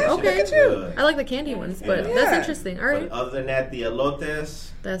 Okay. Look at you. Good. I like the candy ones, but Yeah. that's interesting. All right, But other than that, the elotes.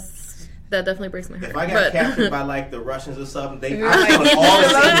 that definitely breaks my heart. If I got but, captured by like the Russians or something, You're I'm like, telling all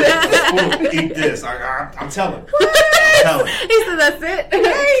eat the spoon, eat this. I'm telling. I'm telling. he said that's it.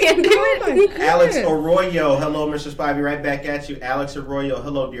 Can't do it. Alex Arroyo, hello, Mr. Spivey, right back at you. Alex Arroyo,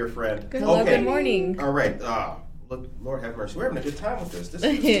 hello, dear friend. Hello, good morning. All right. Look, Lord have mercy. We're having a good time with this. This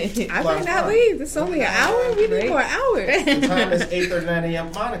is I may not leave. It's only an hour. We need more hours. the time is 8:39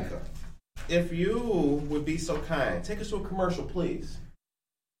 a.m. Monica, if you would be so kind, take us to a commercial, please,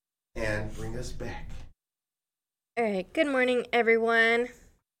 and bring us back. All right. Good morning, everyone.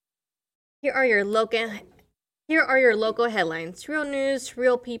 Here are your local headlines. Real news,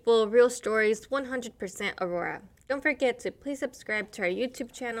 real people, real stories. 100% Aurora. Don't forget to please subscribe to our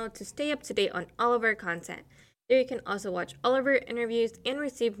YouTube channel to stay up to date on all of our content. There you can also watch all of our interviews and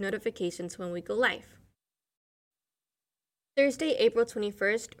receive notifications when we go live. Thursday, April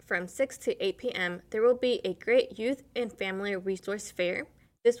 21st, from 6 to 8 p.m., there will be a great youth and family resource fair.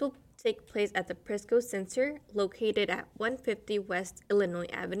 This will take place at the Prisco Center, located at 150 West Illinois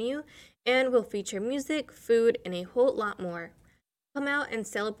Avenue, and will feature music, food, and a whole lot more. Come out and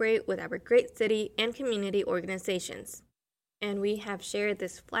celebrate with our great city and community organizations. And we have shared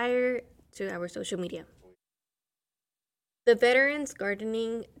this flyer to our social media. The Veterans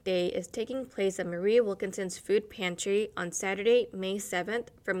Gardening Day is taking place at Maria Wilkinson's Food Pantry on Saturday, May 7th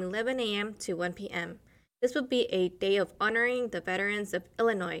from 11 a.m. to 1 p.m. This will be a day of honoring the veterans of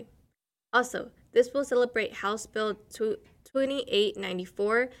Illinois. Also, This will celebrate House Bill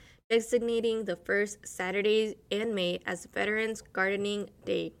 2894, designating the first Saturday in May as Veterans Gardening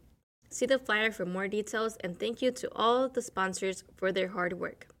Day. See the flyer for more details, and thank you to all the sponsors for their hard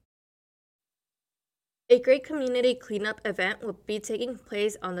work. A great community cleanup event will be taking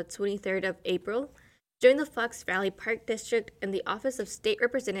place on the 23rd of April. Join the Fox Valley Park District and the Office of State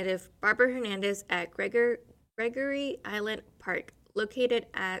Representative Barbara Hernandez at Gregory Island Park, located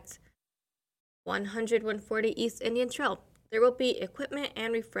at 140 East Indian Trail. There will be equipment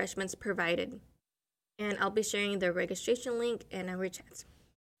and refreshments provided. And I'll be sharing the registration link in our chat.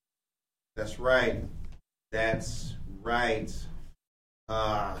 That's right. That's right.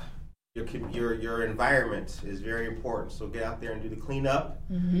 Your environment is very important. So get out there and do the cleanup.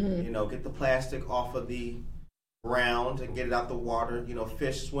 Mm-hmm. Get the plastic off of the ground and get it out the water.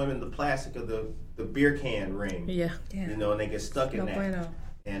 Fish swim in the plastic of the beer can ring. Yeah. And they get stuck in that. Bueno.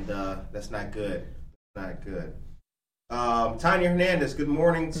 And that's not good. Not good. Tanya Hernandez, good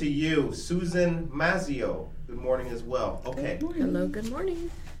morning to you. Susan Mazio, good morning as well. Okay. Good morning. Hello, good morning.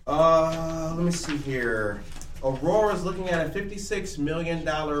 Let me see here. Aurora's looking at a $56 million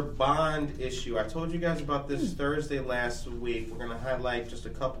bond issue. I told you guys about this Thursday last week. We're going to highlight just a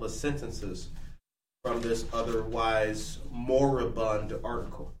couple of sentences from this otherwise moribund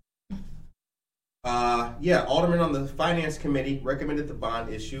article. Alderman on the Finance Committee recommended the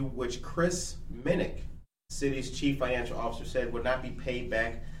bond issue, which Chris Minnick, city's chief financial officer, said would not be paid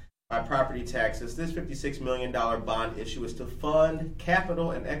back by property taxes. This $56 million bond issue is to fund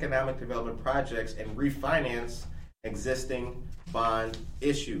capital and economic development projects and refinance existing bond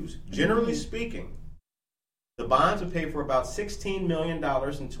issues. Generally speaking, the bonds would pay for about $16 million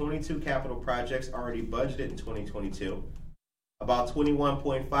in 22 capital projects already budgeted in 2022, about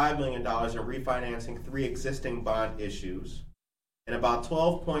 $21.5 million in refinancing 3 existing bond issues, and about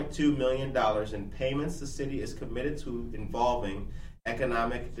 $12.2 million in payments the city is committed to involving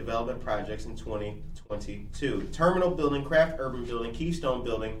economic development projects in 2022. Terminal Building, Kraft Urban Building, Keystone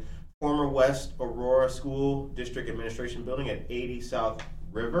Building, former West Aurora School District Administration Building at 80 South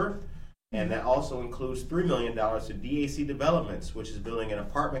River. And that also includes $3 million to DAC Developments, which is building an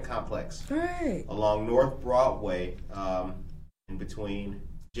apartment complex along North Broadway in between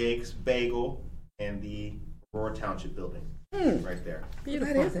Jake's Bagel and the Aurora Township Building. Right there.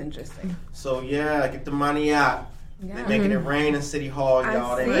 Beautiful. That is interesting. So, get the money out. Yeah. They're making it rain in City Hall,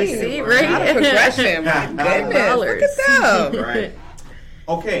 y'all. I see, right? A lot of progression. My goodness. Look at them. Right.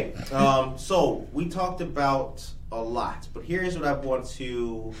 Okay, so we talked about a lot, but here's what I want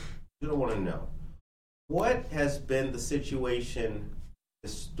to know. What has been the situation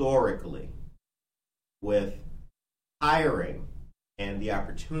historically with hiring and the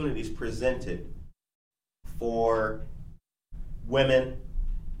opportunities presented for women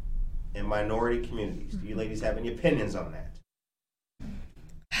and minority communities? Do you ladies have any opinions on that?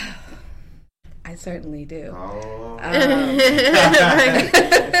 I certainly do. Oh.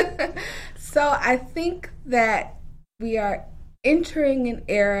 So I think that we are entering an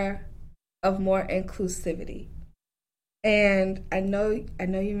era of more inclusivity. And I know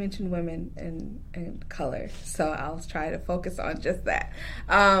you mentioned women and color, so I'll try to focus on just that.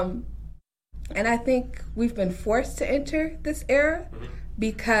 And I think we've been forced to enter this era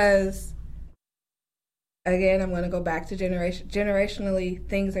because, again, I'm going to go back to generationally,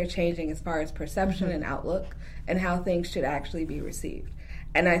 things are changing as far as perception and outlook and how things should actually be received.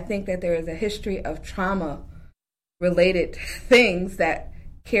 And I think that there is a history of trauma-related things that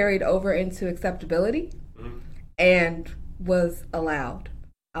carried over into acceptability and was allowed.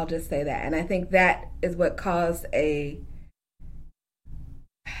 I'll just say that. And I think that is what caused a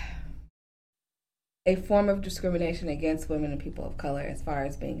form of discrimination against women and people of color as far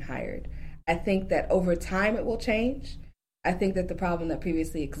as being hired. I think that over time it will change. I think that the problem that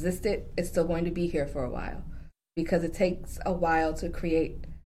previously existed is still going to be here for a while because it takes a while to create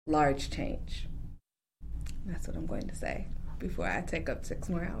large change. That's what I'm going to say before I take up 6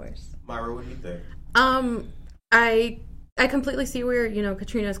 more hours. Myra, what do you think? I completely see where,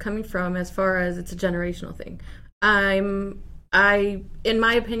 Katrina is coming from as far as it's a generational thing. In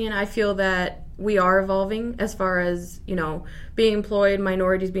my opinion, I feel that we are evolving as far as, being employed,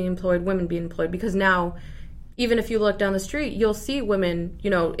 minorities being employed, women being employed, because now, even if you look down the street, you'll see women,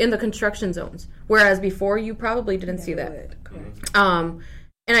 in the construction zones, whereas before you probably didn't see that.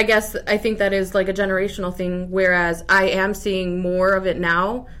 And I think that is like a generational thing, whereas I am seeing more of it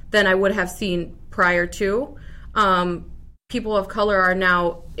now than I would have seen prior to. People of color are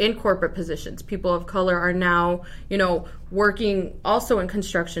now in corporate positions. People of color are now, working also in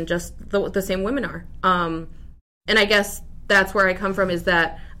construction, just the same women are. And I guess that's where I come from, is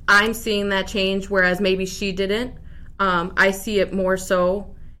that I'm seeing that change, whereas maybe she didn't. I see it more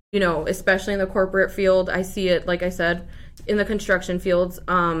so, especially in the corporate field. I see it, like I said, in the construction fields,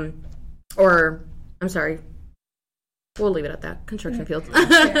 we'll leave it at that, construction fields.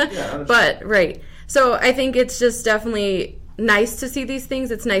 But, right. So I think it's just definitely nice to see these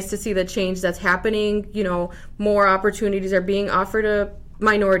things. It's nice to see the change that's happening. More opportunities are being offered to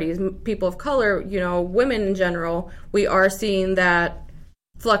minorities, people of color, women in general. We are seeing that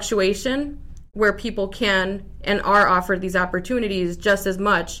fluctuation where people can and are offered these opportunities just as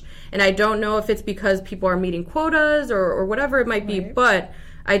much. And I don't know if it's because people are meeting quotas or whatever it might be, but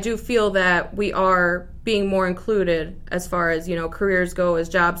I do feel that we are being more included as far as, careers go, as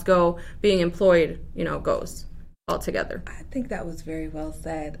jobs go, being employed, goes altogether. I think that was very well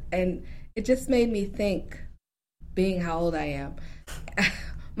said. And it just made me think, being how old I am.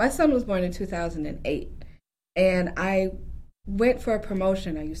 My son was born in 2008, and I went for a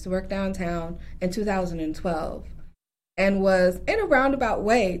promotion. I used to work downtown in 2012 and was, in a roundabout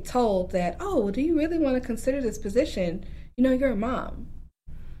way, told that, do you really want to consider this position? You're a mom.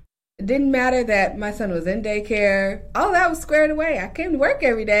 It didn't matter that my son was in daycare. All that was squared away. I came to work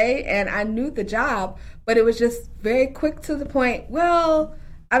every day, and I knew the job, but it was just very quick to the point, well,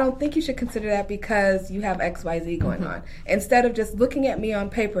 I don't think you should consider that because you have XYZ going on. Instead of just looking at me on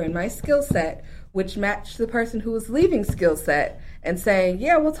paper and my skill set, which matched the person who was leaving skill set, and saying,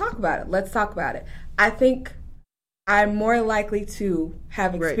 yeah, we'll talk about it. Let's talk about it. I think I'm more likely to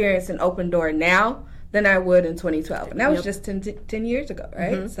have experience in Open Door now than I would in 2012. And that was just 10 years ago,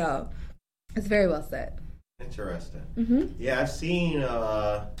 right? Mm-hmm. So it's very well said. Interesting. Mm-hmm. Yeah, I've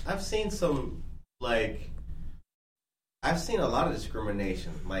seen some, I've seen a lot of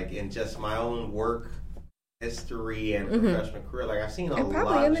discrimination, in just my own work history and professional career. I've seen a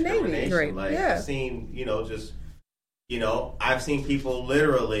lot of discrimination. Right. I've seen, I've seen people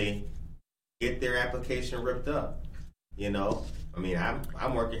literally get their application ripped up.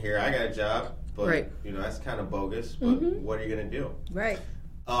 I'm working here. I got a job, but that's kind of bogus. But what are you going to do? Right.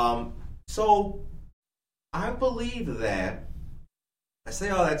 So I believe that. I say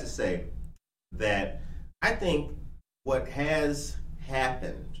all that to say that I think what has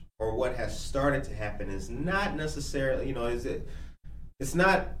happened or what has started to happen is not necessarily, it's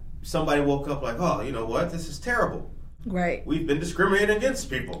not somebody woke up like, oh, you know what, this is terrible. Right. We've been discriminating against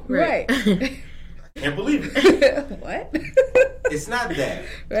people. Right. I can't believe it. What? It's not that.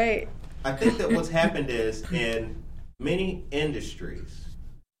 Right. I think that what's happened is in many industries,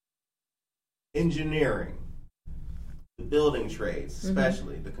 engineering, the building trades,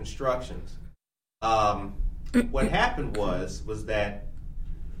 especially the constructions, what happened was that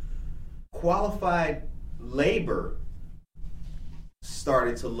qualified labor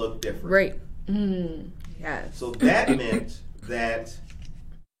started to look different. Right. Yes. So that meant that,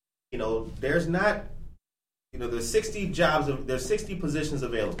 there's not, there's 60 there's 60 positions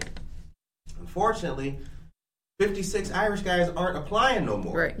available. Unfortunately, 56 Irish guys aren't applying no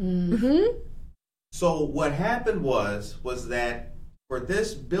more. Right. Mm-hmm. So what happened was that for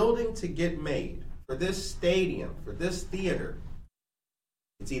this building to get made, for this stadium, for this theater,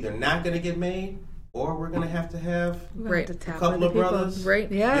 it's either not going to get made or we're going to have right. a couple of brothers.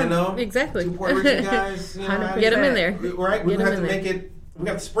 Right. Yeah. Exactly. 2 Puerto Rican guys. Get them in there. Right. We're going to have to make it, we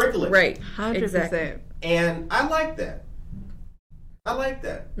got to sprinkle it. Right. 100%. Exactly. And I like that.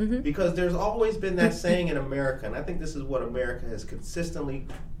 Because there's always been that saying in America, and I think this is what America has consistently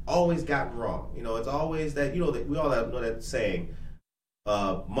always gotten wrong. It's always that, that we all know that saying,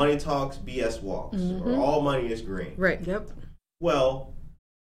 money talks, BS walks, or all money is green. Right. Yep. Well,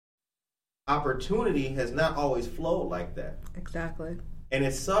 opportunity has not always flowed like that. Exactly. And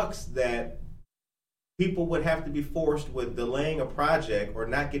it sucks that people would have to be forced with delaying a project or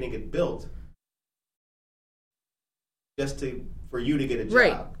not getting it built just for you to get a job.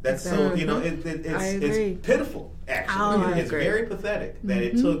 Right. That's exactly. so, it's pitiful, actually. It's very pathetic that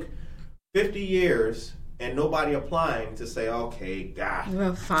it took 50 years and nobody applying to say, okay, God.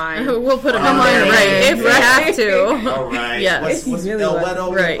 Well, fine. We'll put them in there, right, if we have to. All right. Yes. What's really El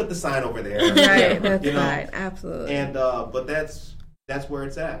Wedo? right. Put the sign over there. Right, that's right. Absolutely. And but that's where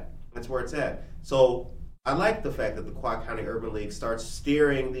it's at. That's where it's at. So I like the fact that the Quad County Urban League starts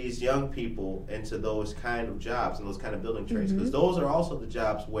steering these young people into those kind of jobs and those kind of building trades, because those are also the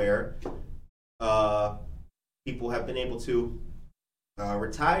jobs where people have been able to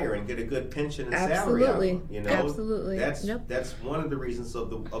retire and get a good pension and salary out of them. Absolutely. That's one of the reasons of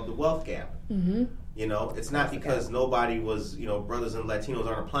the wealth gap. It's not because nobody was, brothers and Latinos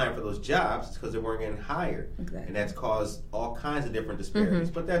aren't applying for those jobs. It's because they weren't getting hired. Exactly. And that's caused all kinds of different disparities.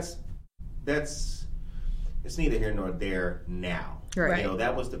 But that's it's neither here nor there now. Right. You know,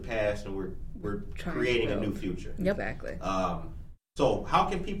 that was the past, and we're creating a new future. Yep. Exactly. So how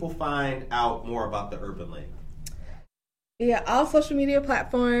can people find out more about the Urban League? Yeah, all social media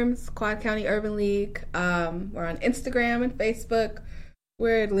platforms, Quad County Urban League. We're on Instagram and Facebook.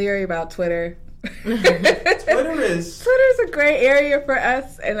 We're leery about Twitter. Twitter's a great area for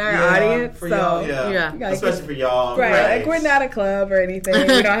us and our audience. For so y'all, Yeah. Like, especially for y'all. right, like we're not a club or anything.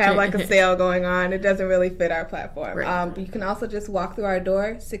 We don't have like a sale going on. It doesn't really fit our platform. Right. But you can also just walk through our door,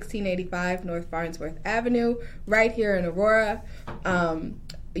 1685 North Farnsworth Avenue, right here in Aurora.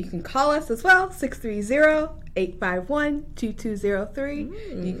 You can call us as well,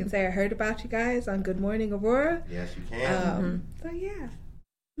 630-851-2203. You can say, I heard about you guys on Good Morning Aurora. Yes, you can. So, yeah.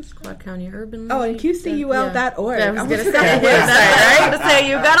 Quad County Urban League. Oh, and QCUL.org. Yeah, I was going to say, that I was going to say,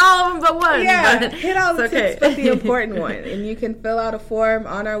 you got all of them but one. Yeah, but hit all the it's okay. tips but the important one. And you can fill out a form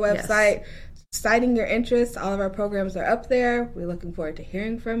on our website citing your interests. All of our programs are up there. We're looking forward to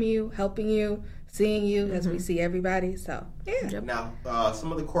hearing from you, helping you, seeing you as we see everybody. So, yeah. Yep. Now,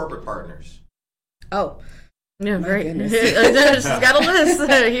 some of the corporate partners. Oh, Yeah, my great. goodness. She's got a list.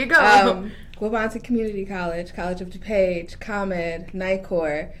 Here you go. Wabansie Community College, College of DuPage, ComEd,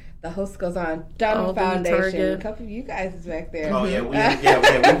 NICOR. The host goes on. Donald Aldi, Foundation. Target. A couple of you guys is back there. Oh, yeah, we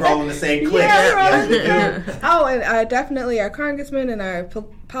roll in the same clique. Yeah, Yes, we do. Oh, and definitely our congressmen and our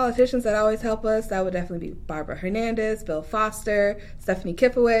politicians that always help us. That would definitely be Barbara Hernandez, Bill Foster, Stephanie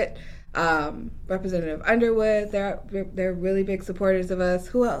Kipowit, Representative Underwood. They're really big supporters of us.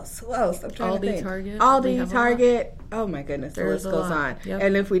 Who else? I'm trying to Aldi, think. Target. We Aldi, have a Target. Oh my goodness, the There's list a goes lot. on. Yep.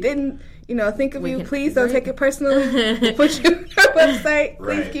 And if we didn't, think of We you, can- please don't right. take it personally. We'll put you on our website.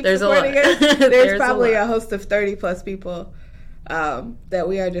 Please Right. keep There's a supporting lot. us. There's There's a probably lot. a host of 30 plus people that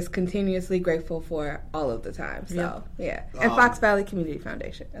we are just continuously grateful for all of the time. So, yeah. And Fox Valley Community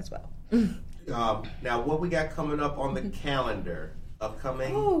Foundation as well. Now, what we got coming up on the calendar?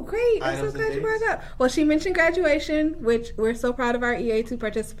 Upcoming. Oh, great. I'm so items and glad you brought dates? it up. Well, she mentioned graduation, which we're so proud of our EA2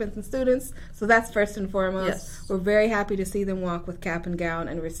 participants and students. So that's first and foremost. Yes. We're very happy to see them walk with cap and gown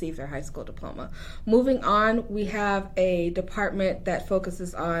and receive their high school diploma. Moving on, we have a department that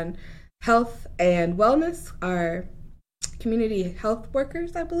focuses on health and wellness. Our community health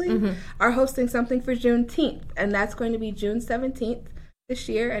workers, I believe, are hosting something for Juneteenth. And that's going to be June 17th this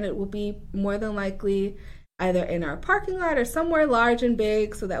year. And it will be more than likely either in our parking lot or somewhere large and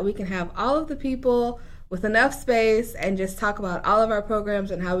big so that we can have all of the people with enough space and just talk about all of our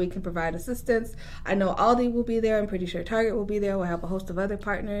programs and how we can provide assistance. I know Aldi will be there. I'm pretty sure Target will be there. We'll have a host of other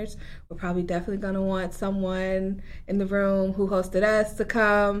partners. We're probably definitely going to want someone in the room who hosted us to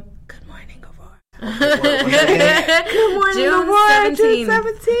come. Good morning, Aurora. Good morning, June Aurora. 17th June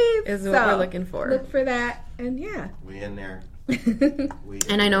 17th is what we're looking for. Look for that. And yeah. We in there.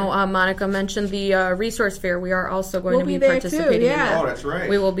 And I know Monica mentioned the resource fair. We are also going We'll to be be there too, participating in yeah. that. Oh, that's right.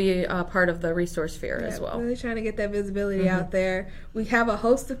 We will be part of the resource fair as well. Really trying to get that visibility out there. We have a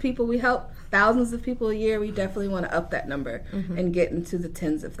host of people. We help thousands of people a year. We definitely want to up that number and get into the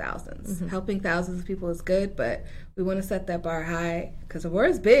tens of thousands. Helping thousands of people is good, but we want to set that bar high because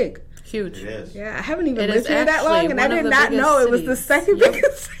Aurora's big. Huge. It is. Yeah, I haven't even It lived is here that long, actually and I one of did the not biggest know it was the cities. second Yep.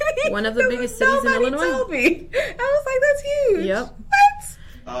 biggest city. One of the biggest cities in Nobody Illinois. told me. I was like, that's huge. Yep.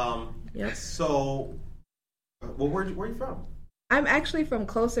 What? Yep. So, well, where are you from? I'm actually from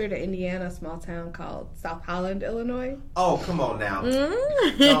closer to Indiana, a small town called South Holland, Illinois. Oh, come on now.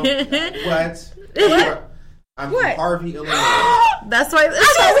 Mm. What? I'm What? from Harvey, Illinois. That's why I was gonna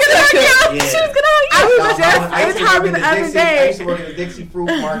hug you. Yeah. She was gonna hug you. I was I just used to in work Harvey in the the other Dixie- I used day. to work at the Dixie Fruit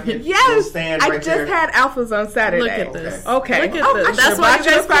Market. Yes, Little stand I right just there. had alphas on Saturday. Look at this. Okay. Look at Oh, this. I That's should've why brought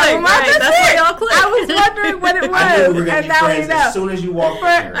you you guys a problem. click, right? That's That's why it. y'all click. I was wondering what it was, I knew we were gonna and be now we friends know. as soon as you walked in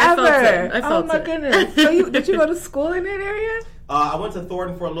here. I felt it. Forever. I Oh felt my it. goodness. So did you go to school in that area? I went to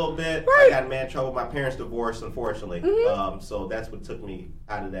Thornton for a little bit. Right. I got in mad trouble. My parents divorced, unfortunately. So that's what took me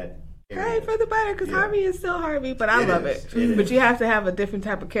out of that area. Right, for the better, because Yeah. Harvey is still Harvey, but I It love is. it. It But is. you have to have a different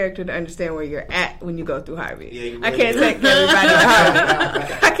type of character to understand where you're at when you go through Harvey. Yeah, you I really can't do. take everybody to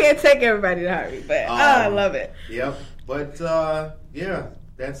Harvey. I can't take everybody to Harvey, but I love it. Yep. But yeah,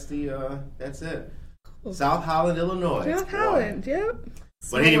 that's it. South Holland, Illinois. South Boy. Holland, yep.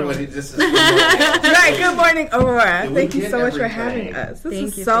 But anyway, this is Right, good morning, Aurora. we Thank you get so much for everything? having us. This Thank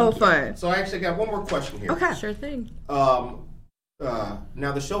is you, so thank you. fun. So I actually got one more question here. Okay. Sure thing.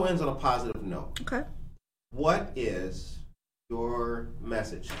 Now the show ends on a positive note. Okay. What is your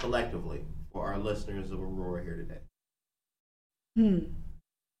message collectively for our listeners of Aurora here today?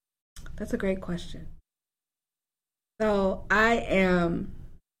 That's a great question. So I am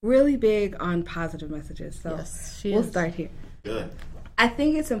really big on positive messages. So Yes, she we'll is. start here. Good. I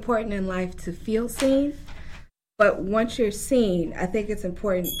think it's important in life to feel seen, But once you're seen, I think it's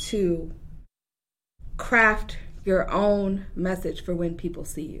important to craft your own message for when people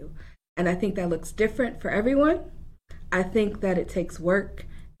see you. And I think that looks different for everyone. I think that it takes work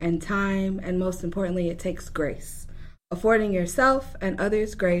and time, and most importantly, it takes grace. Affording yourself and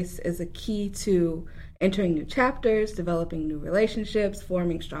others grace is a key to entering new chapters, developing new relationships,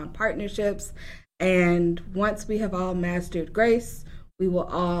 forming strong partnerships. And once we have all mastered grace, we will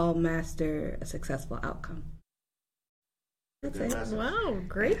all master a successful outcome. That's Good it. message. Wow,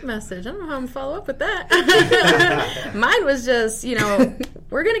 great message. I don't know how I'm gonna follow up with that. Mine was just,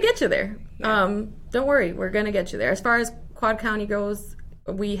 we're gonna get you there. Don't worry, we're gonna get you there. As far as Quad County goes,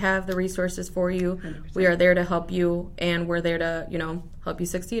 we have the resources for you. 100%. We are there to help you, and we're there to, help you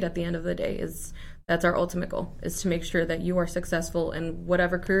succeed at the end of the day. That's our ultimate goal, is to make sure that you are successful in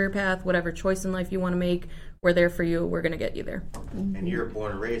whatever career path, whatever choice in life you want to make. We're there for you. We're going to get you there. And you're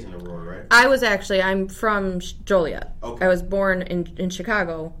born and raised in Aurora, right? I'm from Joliet. Okay. I was born in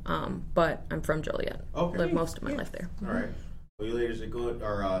Chicago, but I'm from Joliet. Okay. Lived most of my life there. All right. Well, you ladies are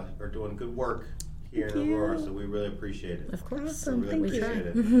doing good work here in Aurora, so we really appreciate it. Of course. Awesome. We really Thank you.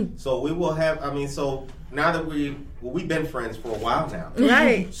 appreciate it. So we will have, so now that we've been friends for a while now.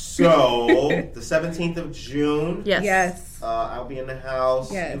 Right. So the 17th of June, Yes. Yes. I'll be in the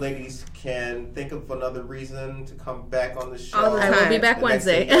house. Yes. You ladies can think of another reason to come back on the show. All the I will be time. back The next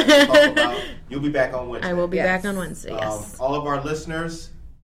Wednesday. thing we'll talk about, you'll be back on Wednesday. I will be Yes. back on Wednesday, yes. All of our listeners,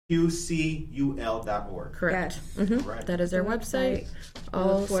 qcul.org. Correct. Yes. Mhm. Right. That is our website.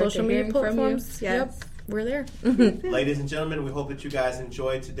 All look forward to social media hearing from you. platforms. Yes. Yep. We're there. Ladies and gentlemen, we hope that you guys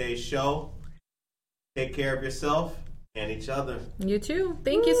enjoyed today's show. Take care of yourself and each other. You too.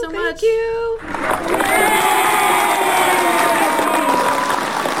 Thank you so much. Thank you.